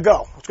it. It's got to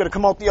go. It's got to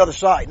come out the other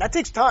side. And that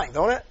takes time,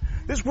 don't it?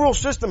 This world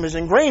system is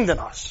ingrained in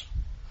us.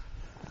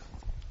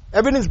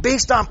 Everything's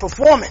based on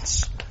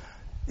performance.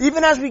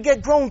 Even as we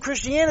get grown in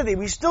Christianity,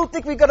 we still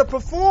think we got to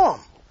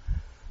perform.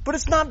 But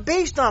it's not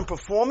based on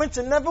performance.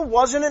 It never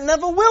was and it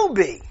never will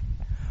be.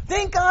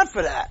 Thank God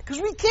for that,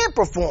 because we can't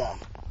perform.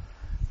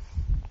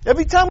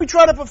 Every time we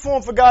try to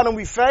perform for God and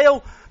we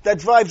fail, that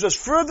drives us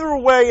further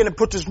away and it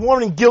puts us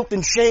more in guilt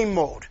and shame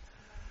mode.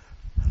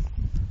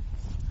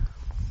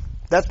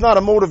 That's not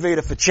a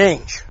motivator for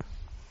change.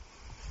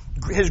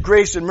 His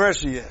grace and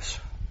mercy is.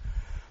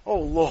 Oh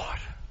Lord,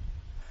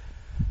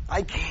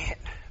 I can't,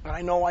 but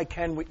I know I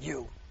can with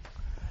you.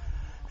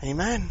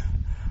 Amen.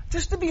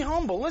 Just to be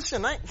humble.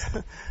 Listen,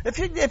 if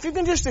you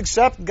can just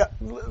accept God,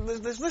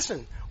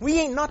 listen, we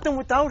ain't nothing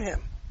without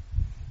Him.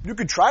 You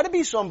could try to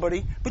be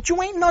somebody, but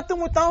you ain't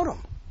nothing without Him.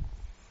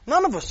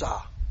 None of us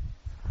are.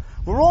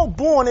 We're all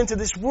born into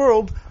this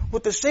world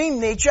with the same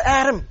nature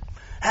Adam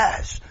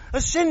has, a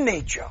sin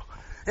nature.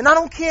 And I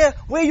don't care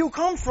where you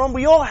come from,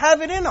 we all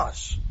have it in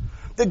us.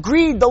 The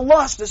greed, the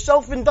lust, the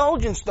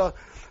self-indulgence,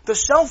 the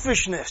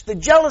selfishness, the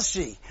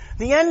jealousy,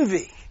 the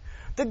envy,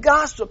 the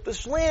gossip, the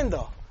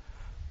slander,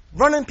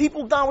 running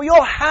people down. We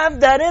all have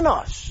that in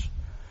us.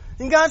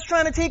 And God's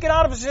trying to take it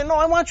out of us and say, no,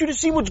 I want you to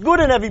see what's good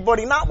in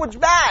everybody, not what's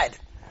bad.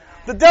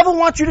 The devil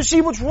wants you to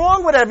see what's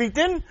wrong with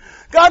everything.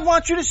 God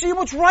wants you to see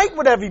what's right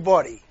with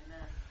everybody.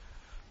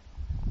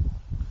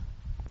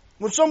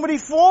 When somebody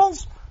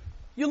falls,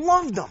 you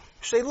love them.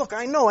 You say, look,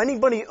 I know any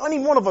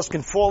one of us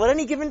can fall at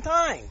any given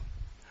time.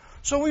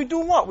 So we do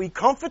what? We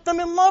comfort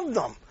them and love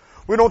them.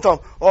 We don't tell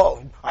them,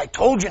 oh, I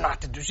told you not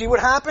to do. See what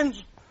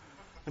happens?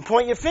 And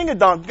point your finger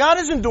down. God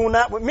isn't doing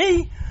that with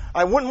me.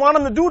 I wouldn't want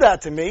him to do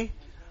that to me.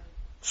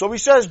 So he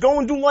says, go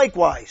and do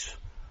likewise.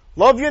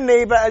 Love your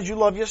neighbor as you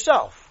love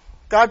yourself.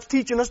 God's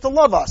teaching us to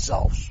love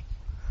ourselves.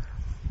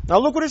 Now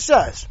look what it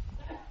says.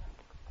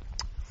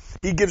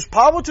 He gives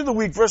power to the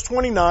weak, verse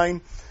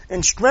 29,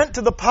 and strength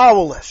to the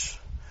powerless.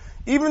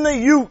 Even the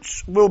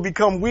youths will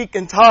become weak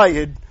and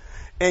tired,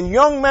 and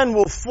young men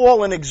will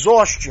fall in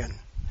exhaustion.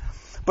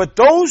 But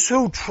those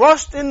who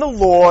trust in the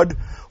Lord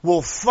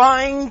will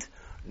find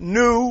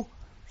new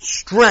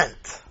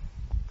strength.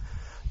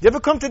 You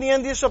ever come to the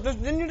end of yourself?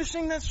 Didn't you just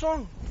sing that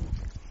song?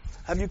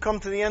 Have you come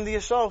to the end of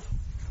yourself?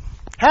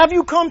 Have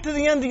you come to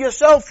the end of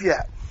yourself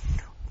yet?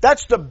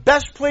 That's the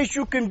best place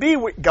you can be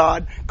with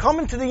God,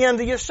 coming to the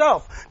end of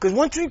yourself. Because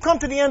once you come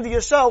to the end of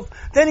yourself,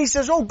 then he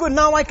says, oh good,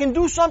 now I can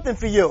do something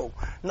for you.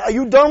 Are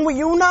you done with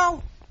you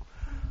now?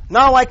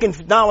 Now I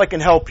can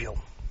help you.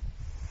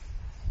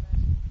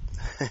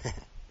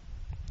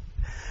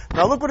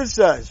 Now look what it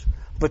says.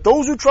 But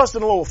those who trust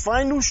in the Lord will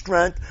find new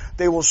strength.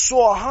 They will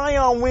soar high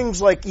on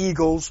wings like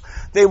eagles.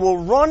 They will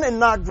run and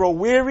not grow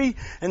weary,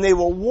 and they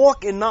will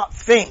walk and not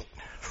faint.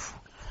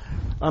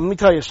 Let me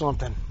tell you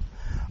something.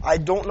 I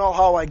don't know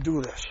how I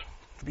do this,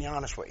 to be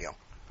honest with you.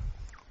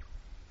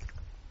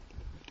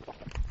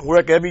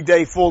 Work every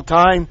day full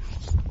time,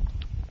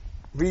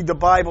 read the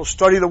Bible,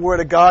 study the Word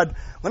of God.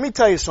 Let me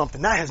tell you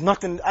something. That has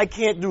nothing, I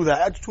can't do that.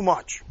 That's too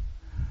much.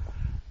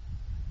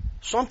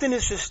 Something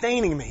is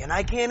sustaining me, and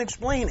I can't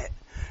explain it.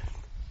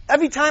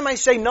 Every time I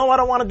say, no, I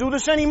don't want to do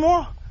this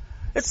anymore,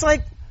 it's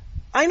like,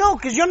 I know,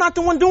 because you're not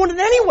the one doing it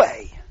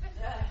anyway.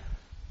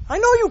 I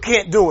know you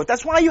can't do it.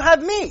 That's why you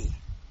have me.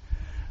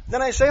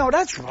 Then I say, oh,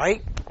 that's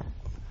right.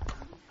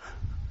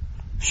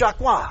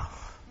 Shakwa.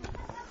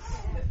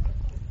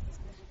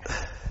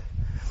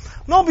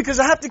 No, because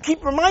I have to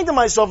keep reminding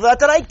myself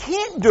that I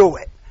can't do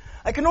it.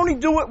 I can only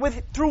do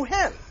it through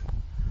him.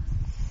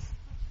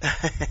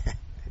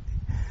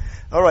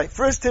 All right,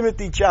 1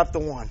 Timothy chapter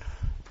 1.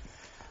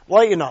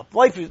 Lighten up.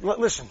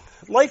 Listen,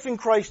 life in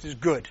Christ is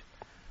good.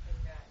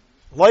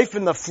 Life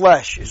in the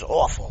flesh is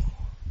awful.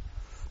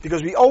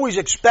 Because we always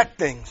expect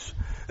things.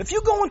 If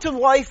you go into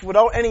life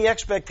without any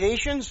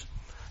expectations,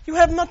 you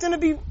have nothing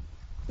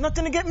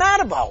to get mad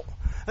about.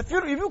 If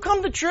you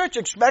come to church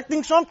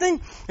expecting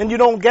something and you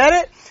don't get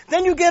it,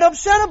 then you get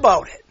upset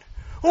about it.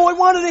 Oh, I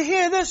wanted to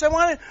hear this. And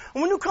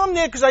when you come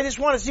there because I just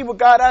want to see what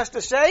God has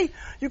to say,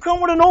 you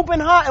come with an open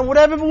heart and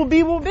whatever will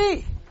be, will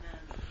be.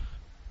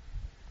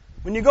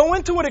 When you go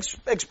into it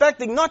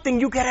expecting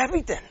nothing, you get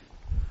everything.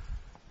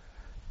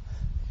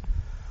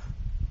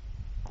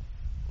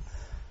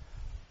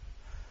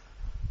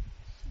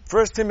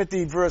 First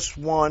Timothy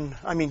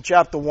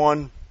chapter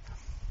 1,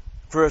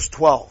 verse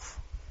 12.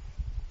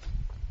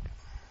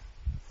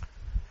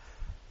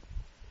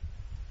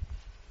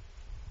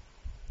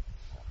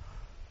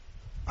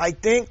 I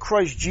thank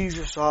Christ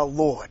Jesus our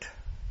Lord,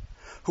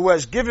 who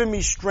has given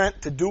me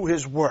strength to do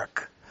his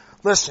work.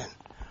 Listen,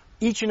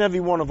 each and every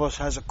one of us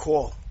has a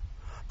call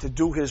to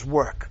do his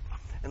work.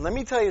 And let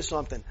me tell you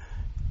something.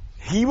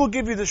 He will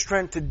give you the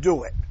strength to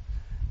do it.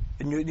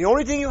 And the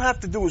only thing you have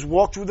to do is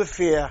walk through the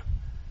fear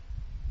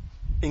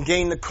and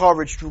gain the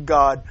courage through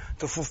God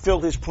to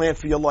fulfill his plan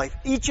for your life.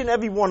 Each and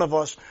every one of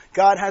us,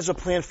 God has a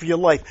plan for your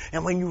life.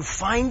 And when you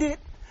find it,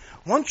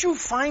 once you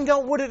find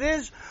out what it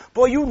is,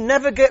 boy, you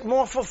never get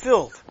more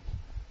fulfilled.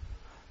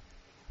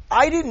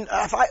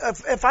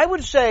 If I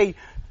would say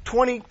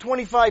 20,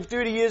 25,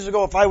 30 years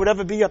ago, if I would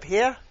ever be up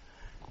here,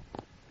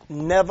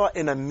 never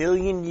in a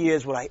million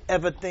years would I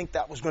ever think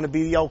that was going to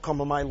be the outcome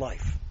of my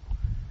life.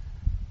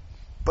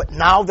 But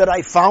now that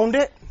I found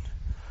it,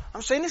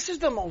 I'm saying this is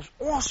the most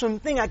awesome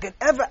thing I could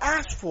ever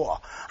ask for.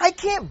 I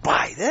can't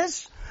buy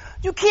this.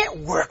 You can't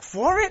work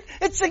for it.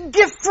 It's a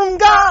gift from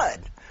God.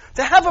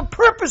 To have a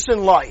purpose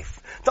in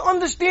life. To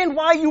understand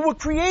why you were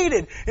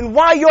created and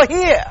why you're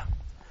here.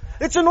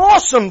 It's an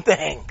awesome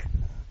thing.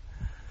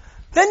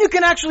 Then you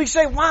can actually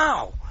say,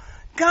 wow,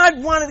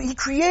 He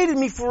created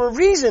me for a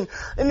reason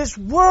in this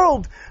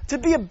world to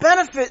be a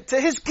benefit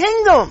to His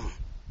kingdom.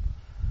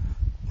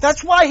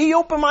 That's why He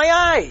opened my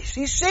eyes.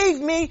 He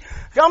saved me.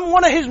 I'm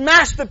one of His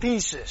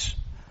masterpieces.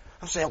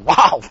 I'm saying,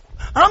 wow,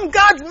 I'm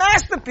God's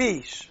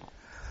masterpiece.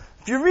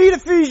 If you read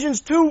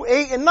Ephesians 2,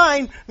 8, and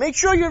 9, make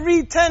sure you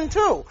read 10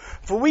 too.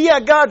 For we are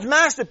God's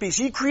masterpiece.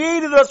 He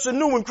created us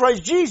anew in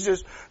Christ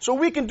Jesus so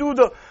we can do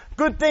the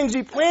good things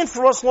He planned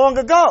for us long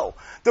ago.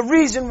 The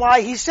reason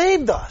why He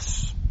saved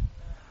us.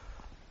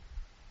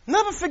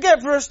 Never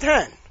forget verse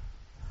 10.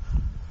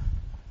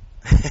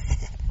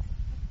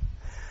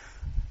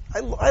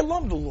 I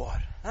love the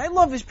Lord. I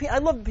love His people. I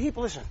love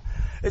people. Listen,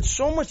 it's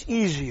so much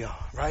easier,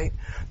 right,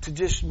 to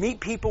just meet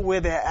people where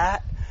they're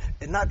at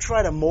and not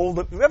try to mold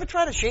them. You ever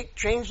try to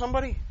change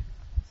somebody?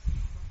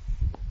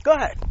 Go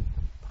ahead.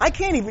 I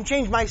can't even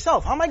change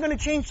myself. How am I going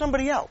to change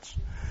somebody else?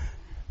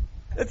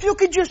 If you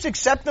could just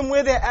accept them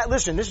where they're at,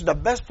 listen, this is the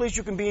best place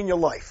you can be in your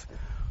life.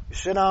 You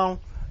sit down,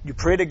 you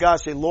pray to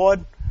God, say,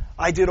 Lord,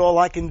 I did all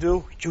I can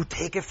do. You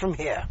take it from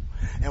here.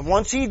 And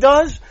once He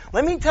does,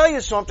 let me tell you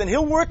something,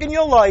 He'll work in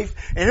your life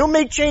and He'll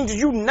make changes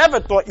you never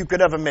thought you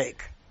could ever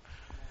make.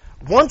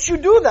 Once you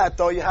do that,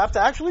 though, you have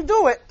to actually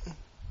do it.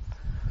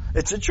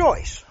 It's a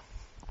choice.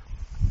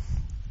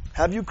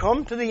 Have you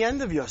come to the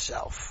end of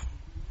yourself?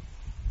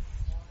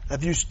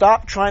 Have you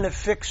stopped trying to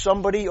fix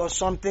somebody or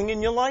something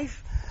in your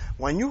life?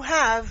 When you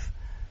have,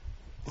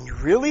 and you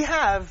really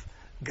have,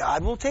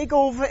 God will take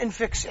over and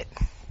fix it.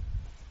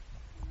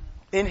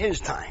 In His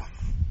time.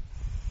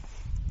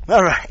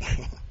 All right.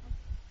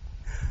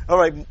 All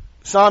right.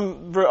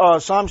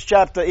 Psalms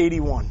chapter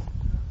 81.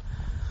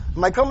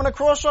 Am I coming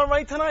across all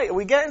right tonight? Are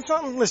we getting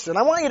something? Listen,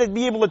 I want you to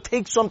be able to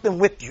take something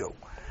with you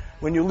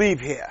when you leave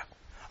here.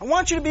 I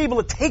want you to be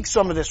able to take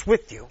some of this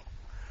with you.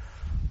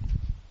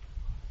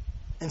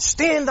 And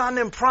stand on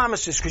them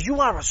promises, because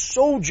you are a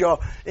soldier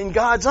in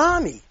God's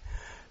army.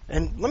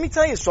 And let me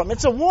tell you something,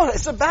 it's a war,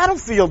 it's a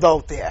battlefield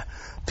out there.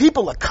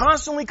 People are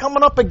constantly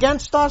coming up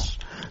against us,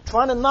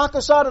 trying to knock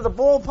us out of the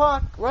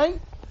ballpark,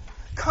 right?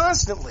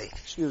 Constantly.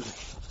 Excuse me.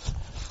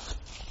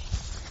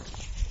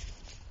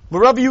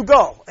 Wherever you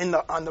go,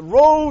 on the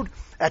road,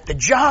 at the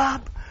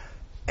job,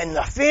 in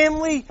the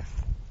family,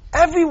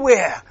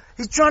 everywhere.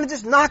 He's trying to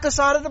just knock us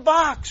out of the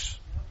box.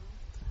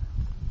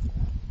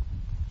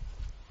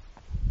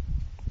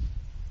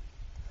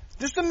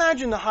 Just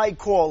imagine the high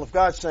call of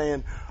God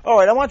saying, all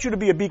right, I want you to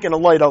be a beacon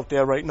of light out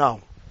there right now.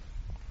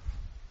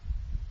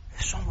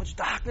 There's so much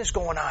darkness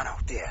going on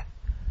out there.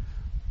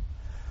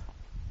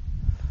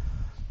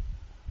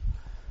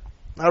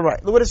 All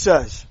right, look what it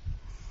says.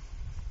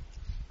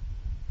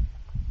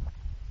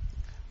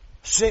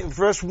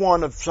 Verse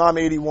 1 of Psalm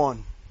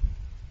 81.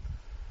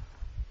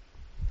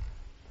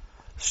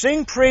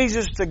 Sing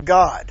praises to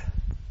God,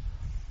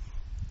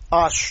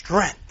 our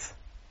strength.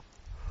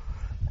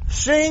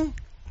 Sing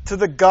to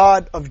the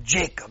God of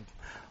Jacob.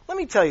 Let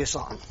me tell you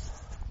something.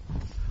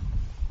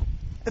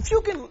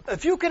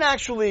 If you can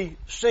actually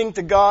sing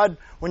to God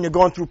when you're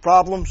going through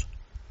problems,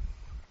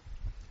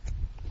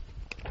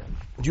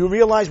 do you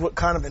realize what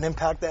kind of an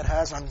impact that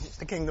has on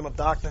the kingdom of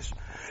darkness?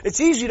 It's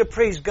easy to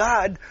praise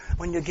God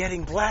when you're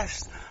getting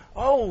blessed.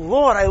 Oh,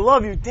 Lord, I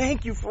love you.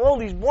 Thank you for all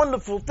these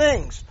wonderful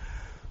things.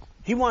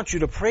 He wants you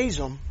to praise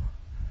Him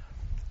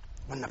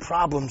when the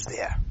problem's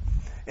there.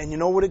 And you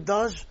know what it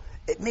does?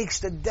 It makes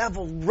the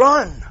devil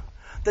run.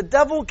 The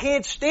devil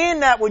can't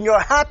stand that when you're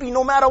happy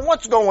no matter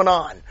what's going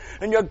on.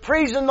 And you're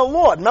praising the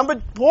Lord. Remember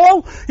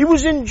Paul? He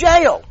was in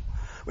jail,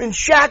 in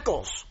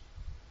shackles.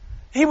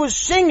 He was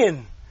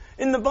singing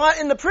in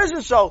the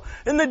prison cell.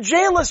 And the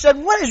jailer said,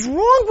 what is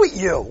wrong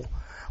with you?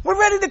 We're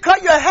ready to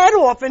cut your head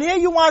off, and here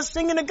you are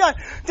singing to God.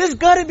 There's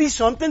got to be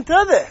something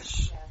to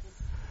this.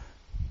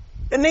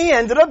 And they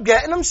ended up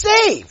getting him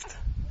saved.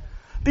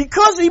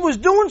 Because he was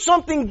doing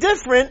something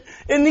different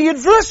in the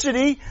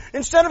adversity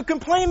instead of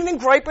complaining and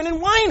griping and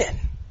whining.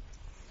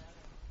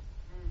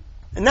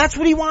 And that's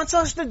what He wants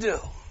us to do.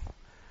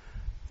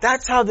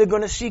 That's how they're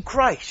going to see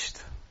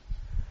Christ.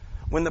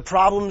 When the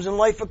problems in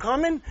life are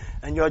coming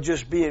and you're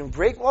just being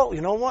great, well, you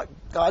know what?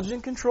 God's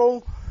in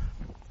control.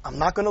 I'm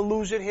not going to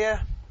lose it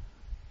here.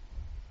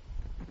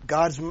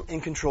 God's in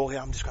control here.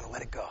 I'm just going to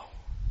let it go.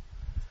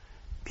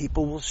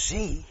 People will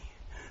see.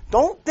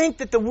 Don't think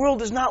that the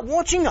world is not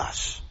watching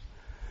us.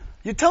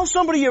 You tell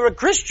somebody you're a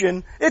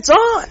Christian, it's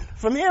on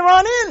from here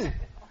on in.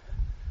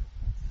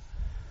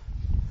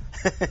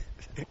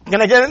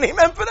 Can I get an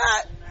amen for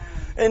that?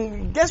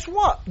 And guess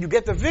what? You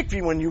get the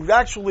victory when you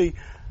actually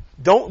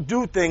don't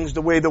do things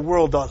the way the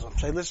world does them.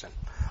 Say, listen,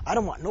 I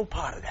don't want no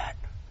part of that.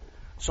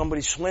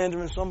 Somebody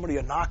slandering somebody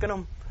or knocking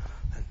them.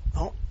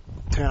 No,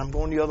 I'm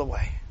going the other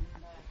way.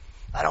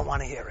 I don't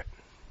want to hear it.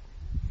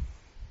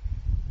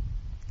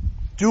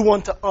 Do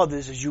unto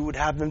others as you would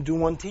have them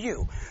do unto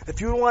you.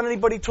 If you don't want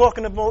anybody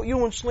talking about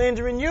you and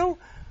slandering you,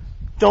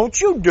 don't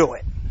you do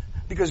it.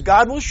 Because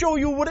God will show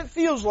you what it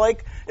feels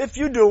like. If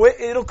you do it,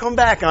 it'll come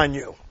back on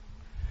you.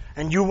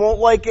 And you won't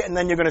like it, and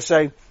then you're going to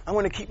say, I'm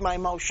going to keep my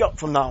mouth shut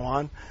from now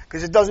on,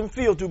 because it doesn't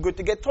feel too good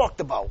to get talked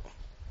about.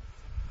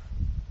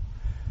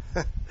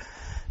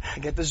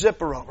 Get the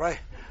zipper out, right?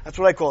 That's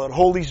what I call it,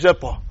 holy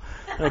zipper.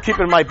 And I keep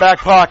it in my back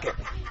pocket.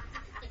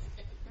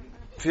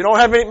 If you don't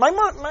have any, my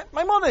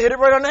mother hit it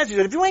right on that. She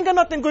said, if you ain't got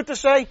nothing good to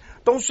say,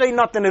 don't say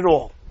nothing at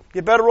all.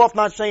 You're better off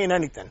not saying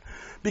anything.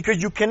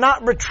 Because you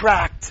cannot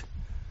retract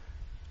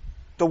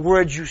the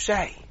words you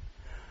say.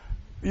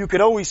 You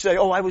could always say,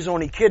 oh, I was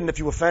only kidding if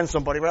you offend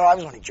somebody. Well, I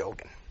was only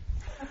joking.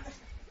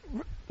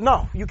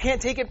 No, you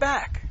can't take it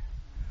back.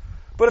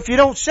 But if you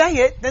don't say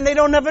it, then they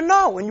don't never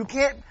know, and you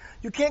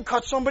can't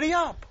cut somebody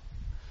up.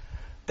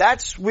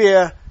 That's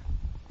where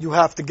you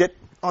have to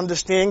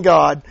understand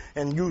God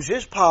and use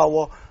His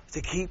power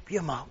to keep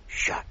your mouth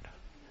shut.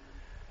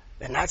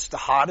 And that's the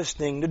hardest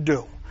thing to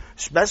do.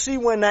 Especially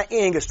when that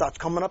anger starts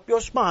coming up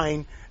your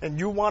spine and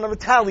you want to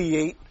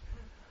retaliate.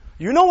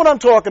 You know what I'm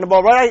talking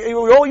about, right?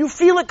 You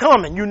feel it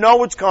coming. You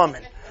know it's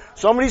coming.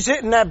 Somebody's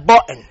hitting that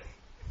button.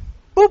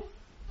 Boop.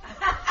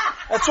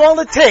 That's all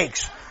it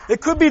takes.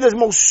 It could be the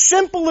most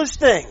simplest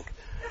thing.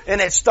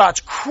 And it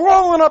starts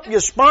crawling up your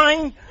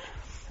spine.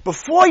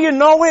 Before you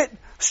know it,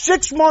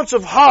 6 months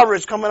of horror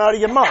is coming out of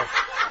your mouth.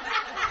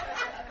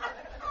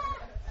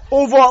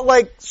 Over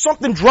like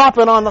something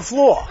dropping on the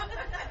floor.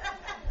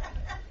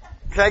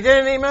 Can I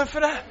get an amen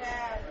for that?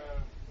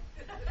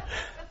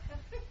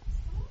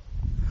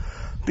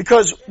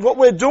 Because what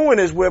we're doing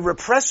is we're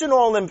repressing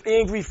all them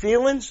angry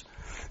feelings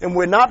and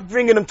we're not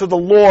bringing them to the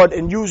Lord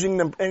and using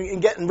them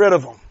and getting rid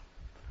of them.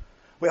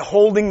 We're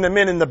holding them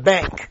in the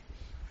bank,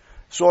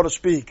 so to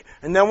speak.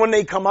 And then when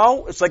they come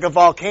out, it's like a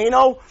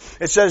volcano.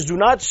 It says, do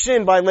not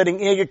sin by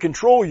letting anger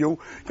control you,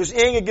 because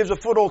anger gives a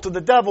foothold to the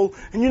devil.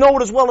 And you know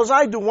it as well as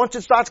I do. Once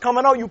it starts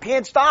coming out, you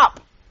can't stop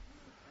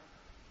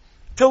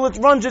till it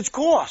runs its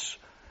course.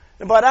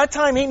 And by that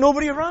time, ain't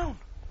nobody around.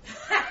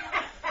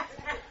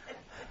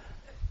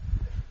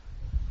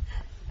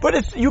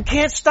 But you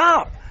can't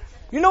stop.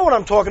 You know what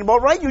I'm talking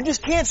about, right? You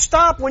just can't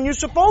stop when you're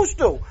supposed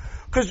to.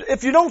 Because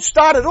if you don't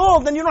start at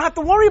all, then you don't have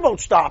to worry about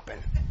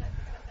stopping.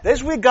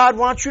 That's where God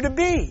wants you to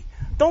be.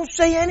 Don't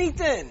say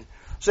anything.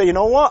 Say, you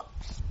know what?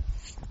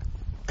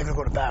 I'm going to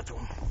go to the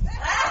bathroom.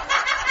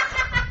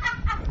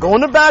 Go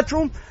in the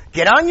bathroom,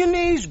 get on your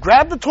knees,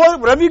 grab the toilet,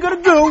 whatever you're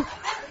going to do,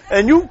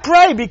 and you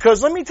pray.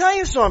 Because let me tell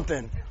you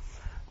something.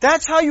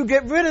 That's how you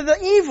get rid of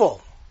the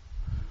evil.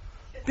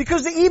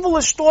 Because the evil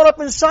is stored up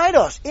inside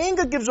us.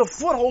 Anger gives a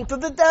foothold to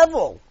the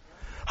devil.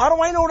 How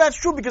do I know that's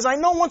true? Because I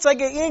know once I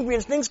get angry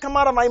and things come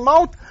out of my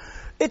mouth,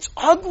 it's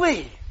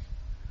ugly.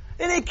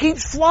 And it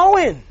keeps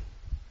flowing.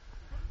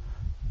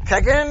 Can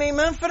I get an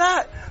amen for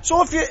that?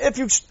 So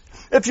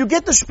if you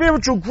get the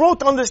spiritual growth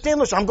to understand,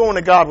 listen, I'm going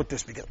to God with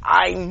this because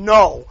I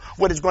know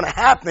what is going to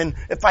happen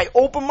if I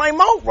open my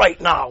mouth right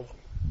now.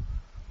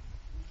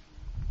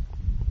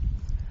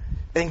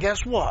 And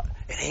guess what?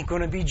 It ain't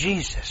going to be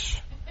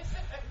Jesus.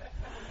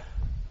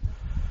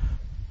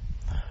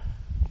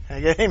 Can I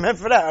get an amen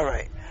for that? All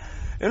right.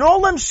 And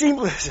all them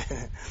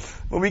listen,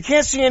 when we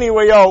can't see any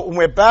way out, when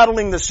we're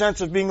battling the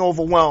sense of being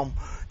overwhelmed,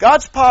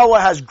 God's power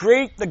has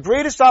the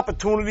greatest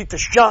opportunity to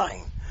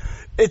shine.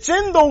 It's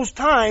in those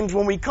times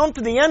when we come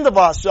to the end of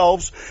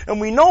ourselves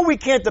and we know we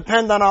can't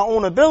depend on our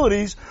own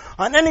abilities,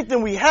 on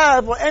anything we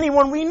have or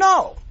anyone we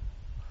know,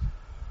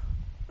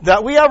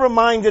 that we are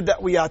reminded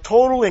that we are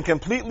totally and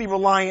completely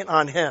reliant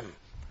on Him.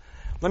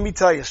 Let me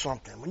tell you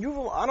something.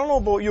 I don't know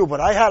about you, but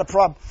I had a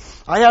problem.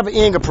 I have an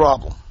anger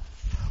problem.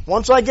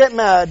 Once I get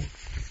mad,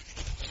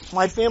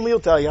 my family will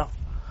tell you,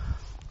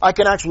 I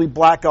can actually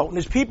black out. And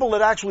there's people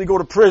that actually go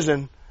to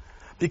prison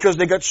because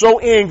they got so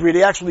angry,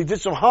 they actually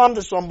did some harm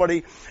to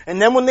somebody, and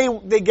then when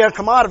they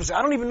come out of it, say,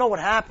 I don't even know what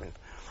happened.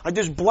 I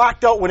just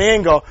blacked out with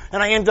anger,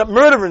 and I end up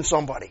murdering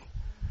somebody.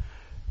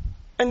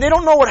 And they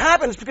don't know what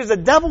happened. It's because the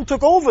devil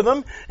took over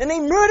them, and they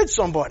murdered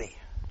somebody.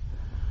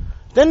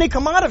 Then they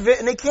come out of it,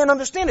 and they can't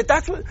understand it.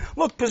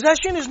 Look,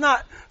 possession is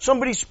not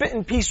somebody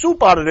spitting pea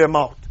soup out of their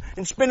mouth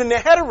and spinning their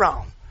head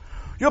around.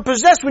 You're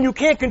possessed when you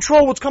can't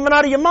control what's coming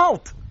out of your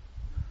mouth.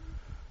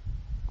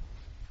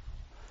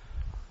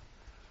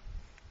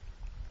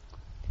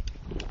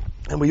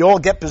 And we all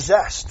get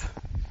possessed.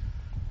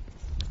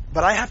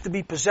 But I have to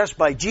be possessed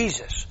by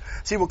Jesus.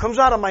 See, what comes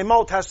out of my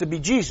mouth has to be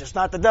Jesus,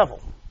 not the devil.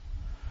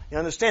 You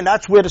understand?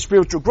 That's where the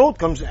spiritual growth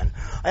comes in.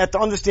 I have to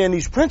understand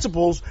these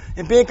principles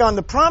and bank on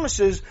the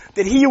promises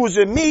that He who is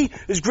in me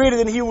is greater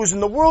than He who is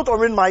in the world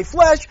or in my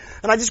flesh.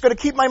 And I just got to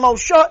keep my mouth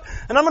shut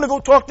and I'm going to go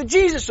talk to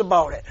Jesus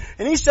about it.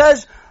 And He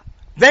says,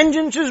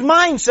 vengeance is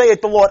mine,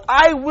 saith the Lord.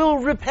 I will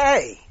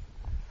repay.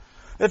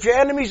 If your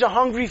enemies are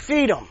hungry,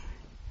 feed them.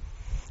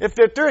 If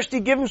they're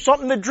thirsty, give them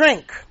something to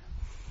drink.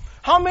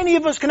 How many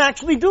of us can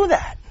actually do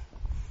that?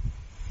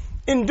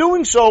 In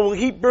doing so, we'll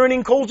heap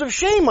burning coals of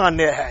shame on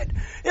their head.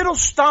 It'll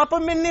stop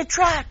them in their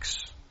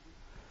tracks.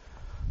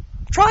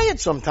 Try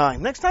it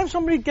sometime. Next time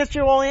somebody gets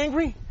you all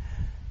angry,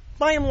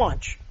 buy them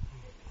lunch.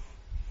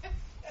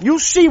 You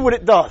see what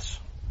it does.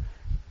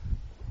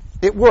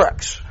 It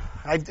works.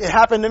 It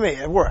happened to me.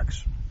 It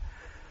works.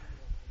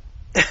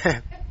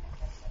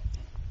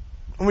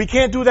 And we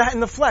can't do that in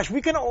the flesh.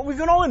 We can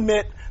all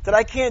admit that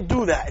I can't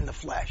do that in the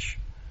flesh.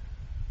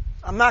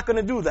 I'm not going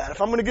to do that.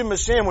 If I'm going to give him a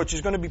sandwich,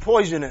 there's going to be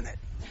poison in it.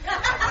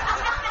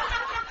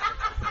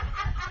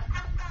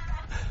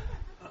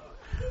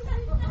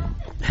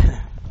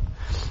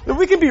 But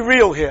we can be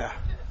real here.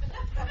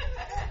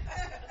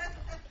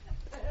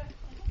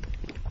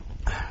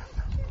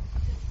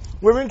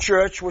 We're in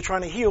church. We're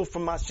trying to heal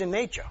from our sin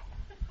nature.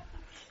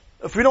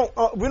 If we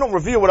don't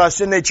reveal what our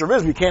sin nature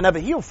is, we can't ever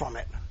heal from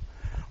it.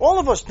 All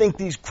of us think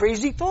these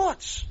crazy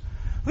thoughts.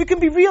 We can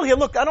be real here.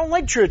 Look, I don't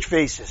like church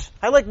faces.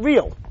 I like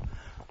real.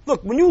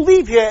 Look, when you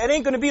leave here, it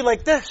ain't going to be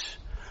like this.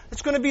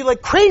 It's going to be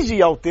like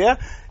crazy out there.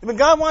 And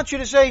God wants you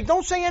to say,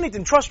 don't say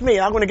anything. Trust me,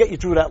 I'm going to get you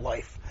through that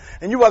life.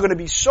 And you are going to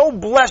be so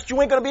blessed,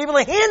 you ain't going to be able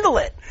to handle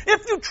it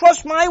if you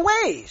trust my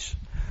ways.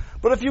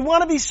 But if you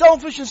want to be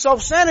selfish and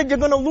self-centered, you're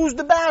going to lose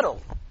the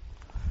battle.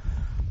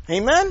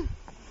 Amen?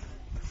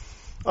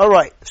 All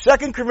right,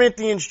 2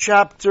 Corinthians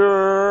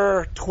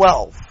chapter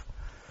 12.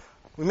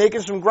 We're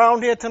making some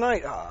ground here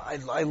tonight.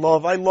 I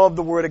love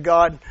the Word of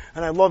God,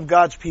 and I love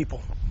God's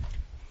people.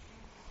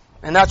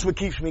 And that's what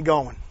keeps me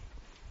going.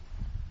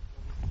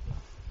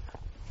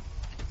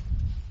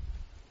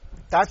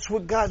 That's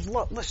what God's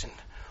love. Listen,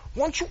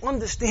 once you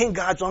understand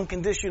God's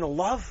unconditional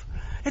love,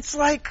 it's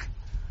like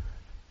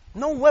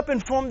no weapon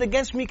formed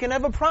against me can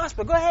ever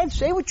prosper. Go ahead,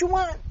 say what you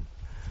want.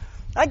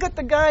 I got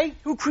the guy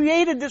who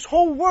created this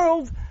whole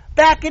world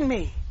backing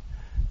me.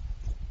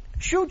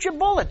 Shoot your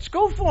bullets.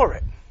 Go for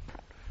it.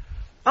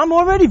 I'm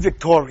already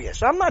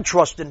victorious. I'm not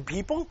trusting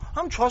people.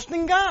 I'm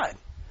trusting God.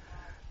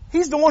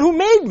 He's the one who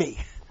made me.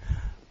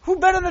 Who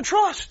better to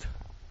trust?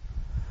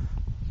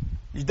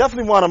 You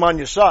definitely want him on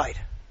your side.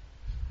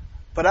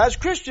 But as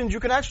Christians, you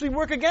can actually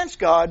work against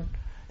God,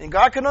 and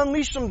God can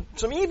unleash some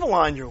evil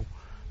on you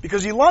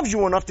because He loves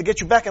you enough to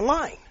get you back in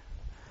line.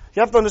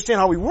 You have to understand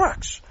how He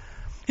works.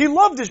 He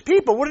loved His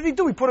people. What did He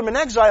do? He put them in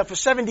exile for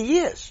 70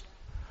 years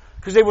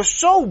because they were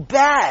so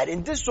bad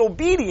and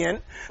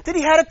disobedient that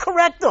He had to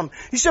correct them.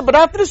 He said, but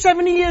after the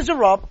 70 years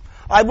are up,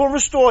 I will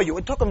restore you.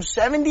 It took them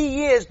 70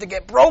 years to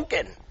get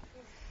broken.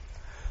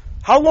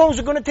 How long is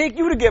it going to take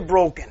you to get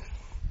broken?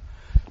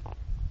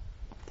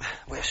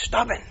 We're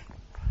stubborn.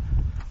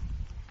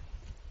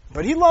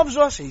 But He loves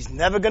us. He's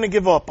never going to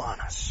give up on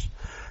us.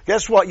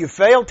 Guess what? You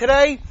failed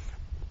today.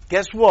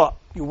 Guess what?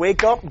 You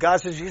wake up, God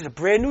says, it's a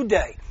brand new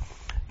day.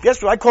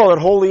 Guess what? I call it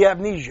holy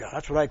amnesia.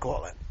 That's what I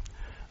call it.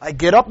 I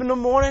get up in the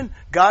morning,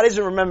 God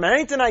doesn't remember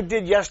anything I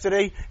did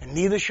yesterday, and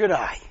neither should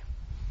I.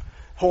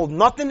 Hold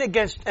nothing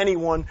against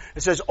anyone.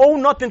 It says, owe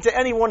nothing to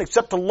anyone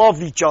except to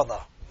love each other,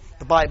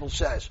 the Bible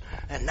says.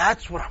 And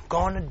that's what I'm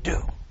going to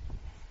do.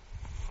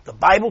 The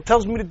Bible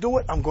tells me to do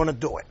it, I'm going to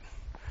do it.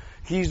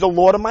 He's the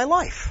Lord of my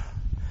life.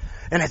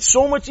 And it's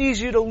so much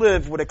easier to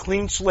live with a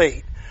clean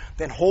slate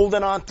than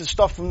holding on to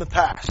stuff from the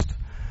past.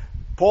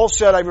 Paul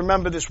said, I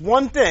remember this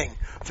one thing,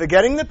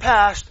 forgetting the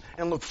past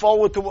and look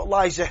forward to what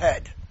lies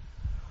ahead.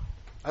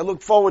 I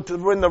look forward to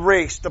win the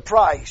race, the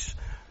prize,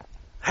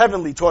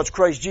 heavenly towards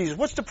Christ Jesus.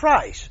 What's the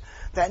prize?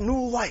 That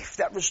new life,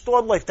 that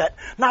restored life, that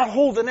not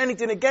holding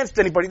anything against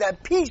anybody,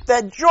 that peace,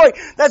 that joy,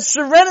 that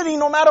serenity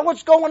no matter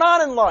what's going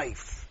on in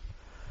life.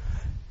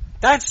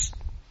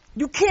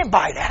 You can't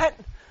buy that.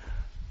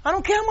 I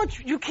don't care how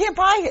much, you can't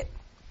buy it.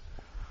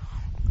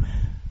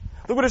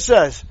 Look what it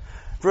says,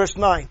 verse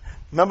 9.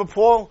 Remember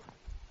Paul?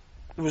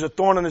 It was a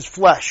thorn in his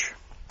flesh.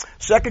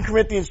 2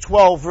 Corinthians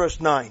 12,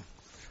 verse 9.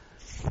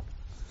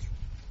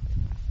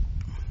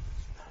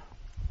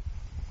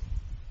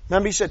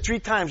 Remember he said 3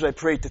 times I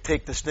prayed to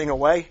take this thing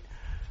away.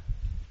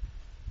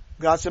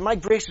 God said, my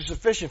grace is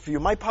sufficient for you.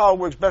 My power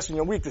works best in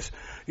your weakness.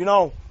 You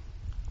know,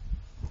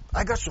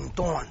 I got some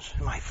thorns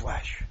in my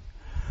flesh.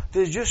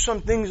 There's just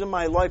some things in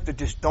my life that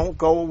just don't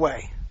go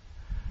away.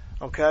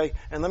 Okay?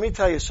 And let me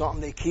tell you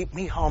something. They keep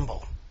me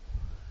humble.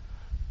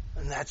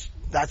 And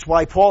that's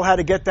why Paul had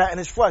to get that in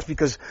his flesh.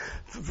 Because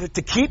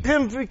to keep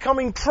him from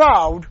becoming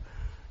proud,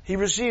 he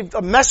received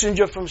a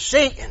messenger from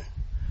Satan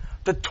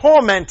to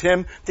torment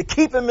him, to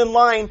keep him in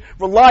line,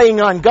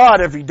 relying on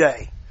God every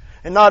day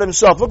and not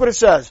himself. Look what it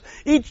says.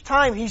 Each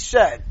time he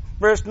said,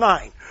 verse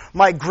 9,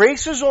 my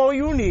grace is all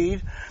you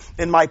need,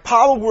 and my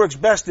power works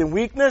best in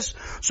weakness.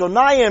 So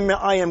now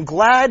I am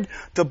glad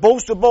to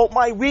boast about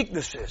my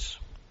weaknesses.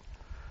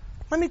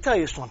 Let me tell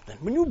you something.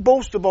 When you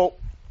boast about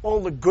all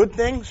the good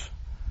things,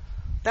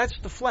 that's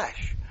the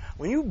flesh.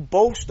 When you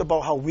boast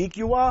about how weak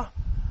you are,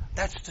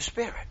 that's the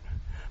spirit.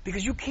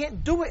 Because you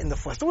can't do it in the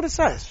flesh. Look what it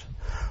says.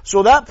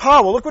 So that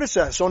power, look what it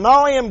says. So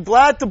now I am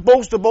glad to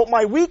boast about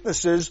my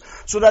weaknesses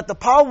so that the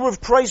power of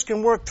Christ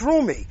can work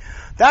through me.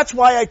 That's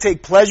why I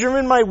take pleasure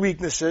in my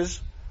weaknesses.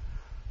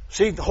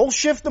 See, the whole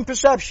shift in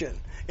perception.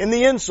 In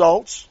the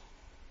insults,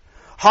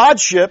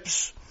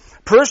 hardships,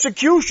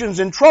 persecutions,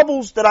 and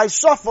troubles that I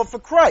suffer for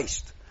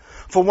Christ.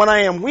 For when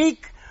I am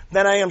weak,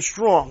 then I am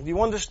strong. Do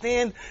you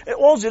understand?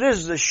 All it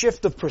is a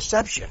shift of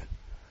perception.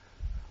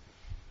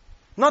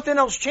 Nothing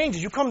else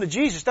changes. You come to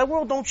Jesus, that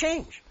world don't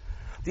change.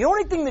 The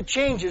only thing that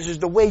changes is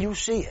the way you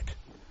see it.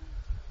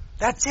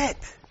 That's it.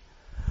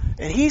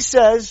 And he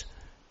says,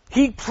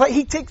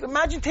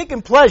 imagine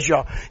taking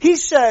pleasure. He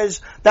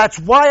says, that's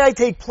why I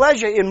take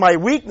pleasure in my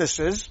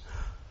weaknesses,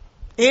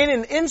 and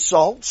in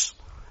insults,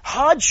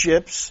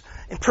 hardships,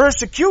 and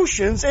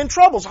persecutions, and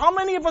troubles. How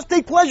many of us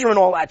take pleasure in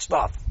all that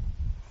stuff?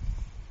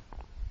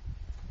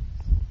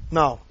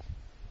 No.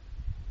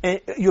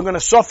 And you're going to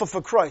suffer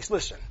for Christ.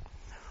 Listen,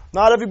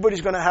 not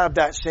everybody's going to have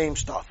that same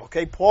stuff,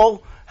 okay?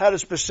 Paul had a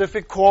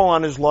specific call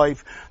on his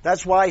life.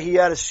 That's why he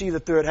had to see the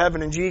third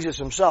heaven in Jesus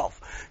himself.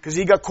 Because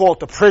he got called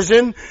to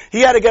prison.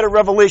 He had to get a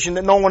revelation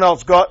that no one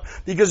else got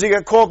because he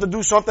got called to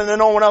do something that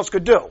no one else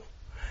could do.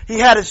 He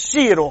had to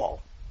see it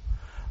all.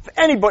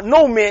 Anybody,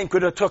 no man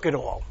could have took it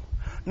all.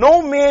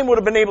 No man would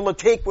have been able to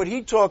take what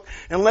he took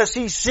unless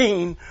he's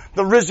seen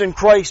the risen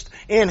Christ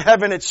in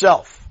heaven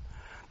itself.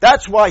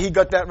 That's why he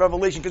got that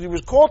revelation, because he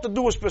was called to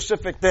do a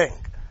specific thing.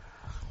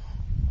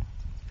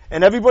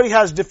 And everybody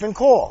has different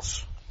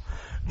calls.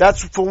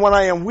 That's for when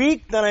I am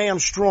weak, then I am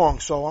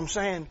strong. So I'm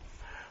saying,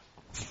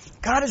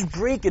 God is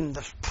breaking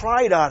the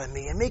pride out of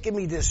me and making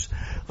me this,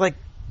 like,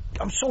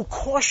 I'm so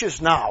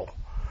cautious now.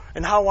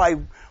 And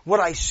what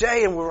I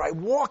say and where I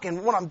walk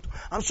and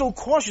I'm so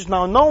cautious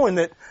now, knowing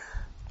that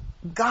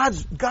God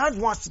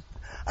wants,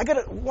 I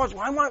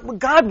want what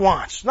God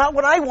wants, not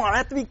what I want. I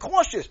have to be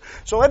cautious.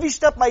 So every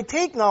step I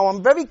take now,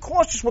 I'm very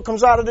cautious what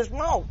comes out of this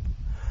mouth.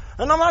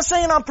 And I'm not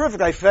saying I'm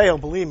perfect. I fail,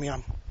 believe me.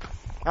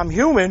 I'm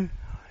human,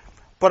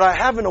 but I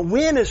have an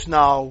awareness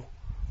now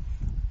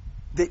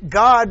that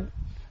God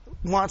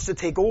wants to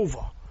take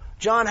over.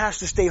 John has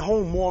to stay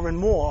home more and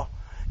more,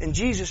 and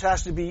Jesus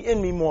has to be in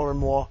me more and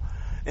more,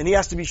 and he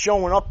has to be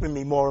showing up in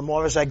me more and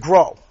more as I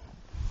grow.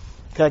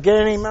 Can I get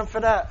an amen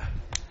for that?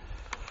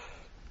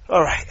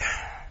 All right.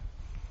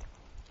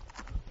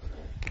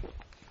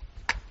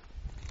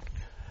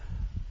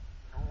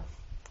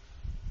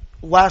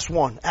 Last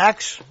one.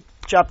 Acts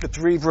chapter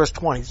 3, verse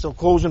 20. So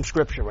closing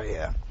scripture right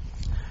here.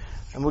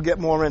 And we'll get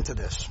more into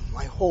this.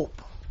 I hope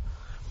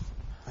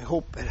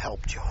it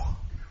helped you.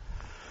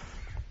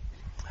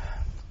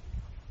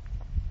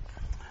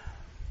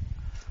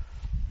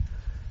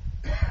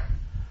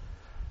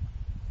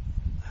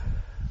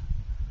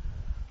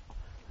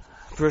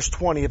 Verse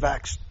 20 of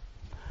Acts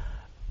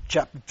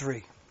chapter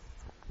 3.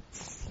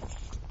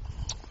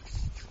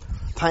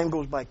 Time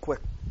goes by quick.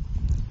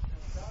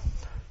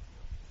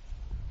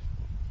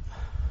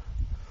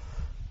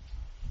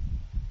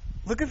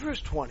 Look at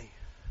verse 20.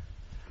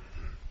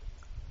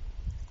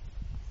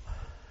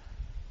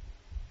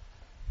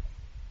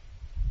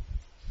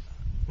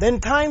 Then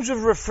times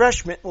of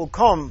refreshment will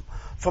come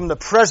from the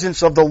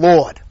presence of the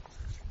Lord.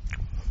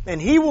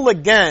 And he will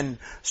again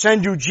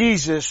send you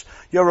Jesus,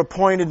 your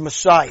appointed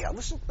Messiah.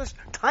 Listen.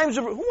 Times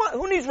of,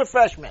 who needs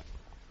refreshment?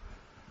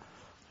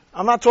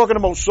 I'm not talking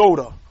about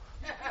soda.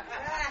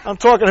 I'm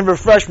talking about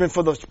refreshment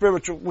for the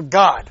spiritual, with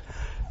God.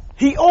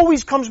 He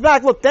always comes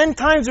back. Look, then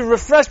times of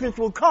refreshment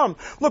will come.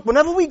 Look,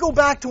 whenever we go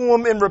back to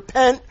him and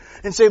repent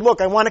and say,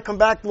 look, I want to come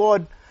back,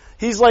 Lord,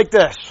 he's like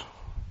this.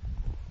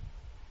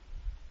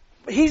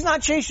 But he's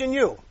not chasing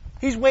you.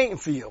 He's waiting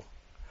for you.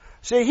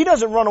 See, he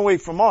doesn't run away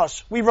from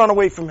us. We run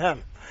away from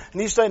him.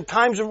 And he's saying,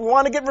 times if we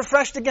want to get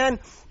refreshed again,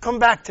 come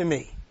back to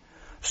me.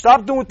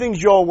 Stop doing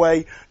things your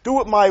way.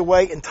 Do it my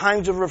way. And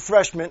times of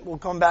refreshment will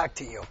come back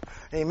to you.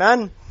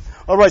 Amen?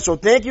 All right, so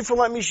thank you for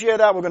letting me share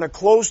that. We're going to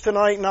close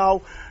tonight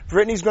now.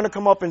 Brittany's going to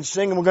come up and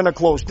sing, and we're going to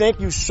close. Thank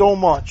you so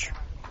much.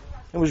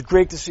 It was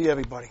great to see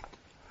everybody.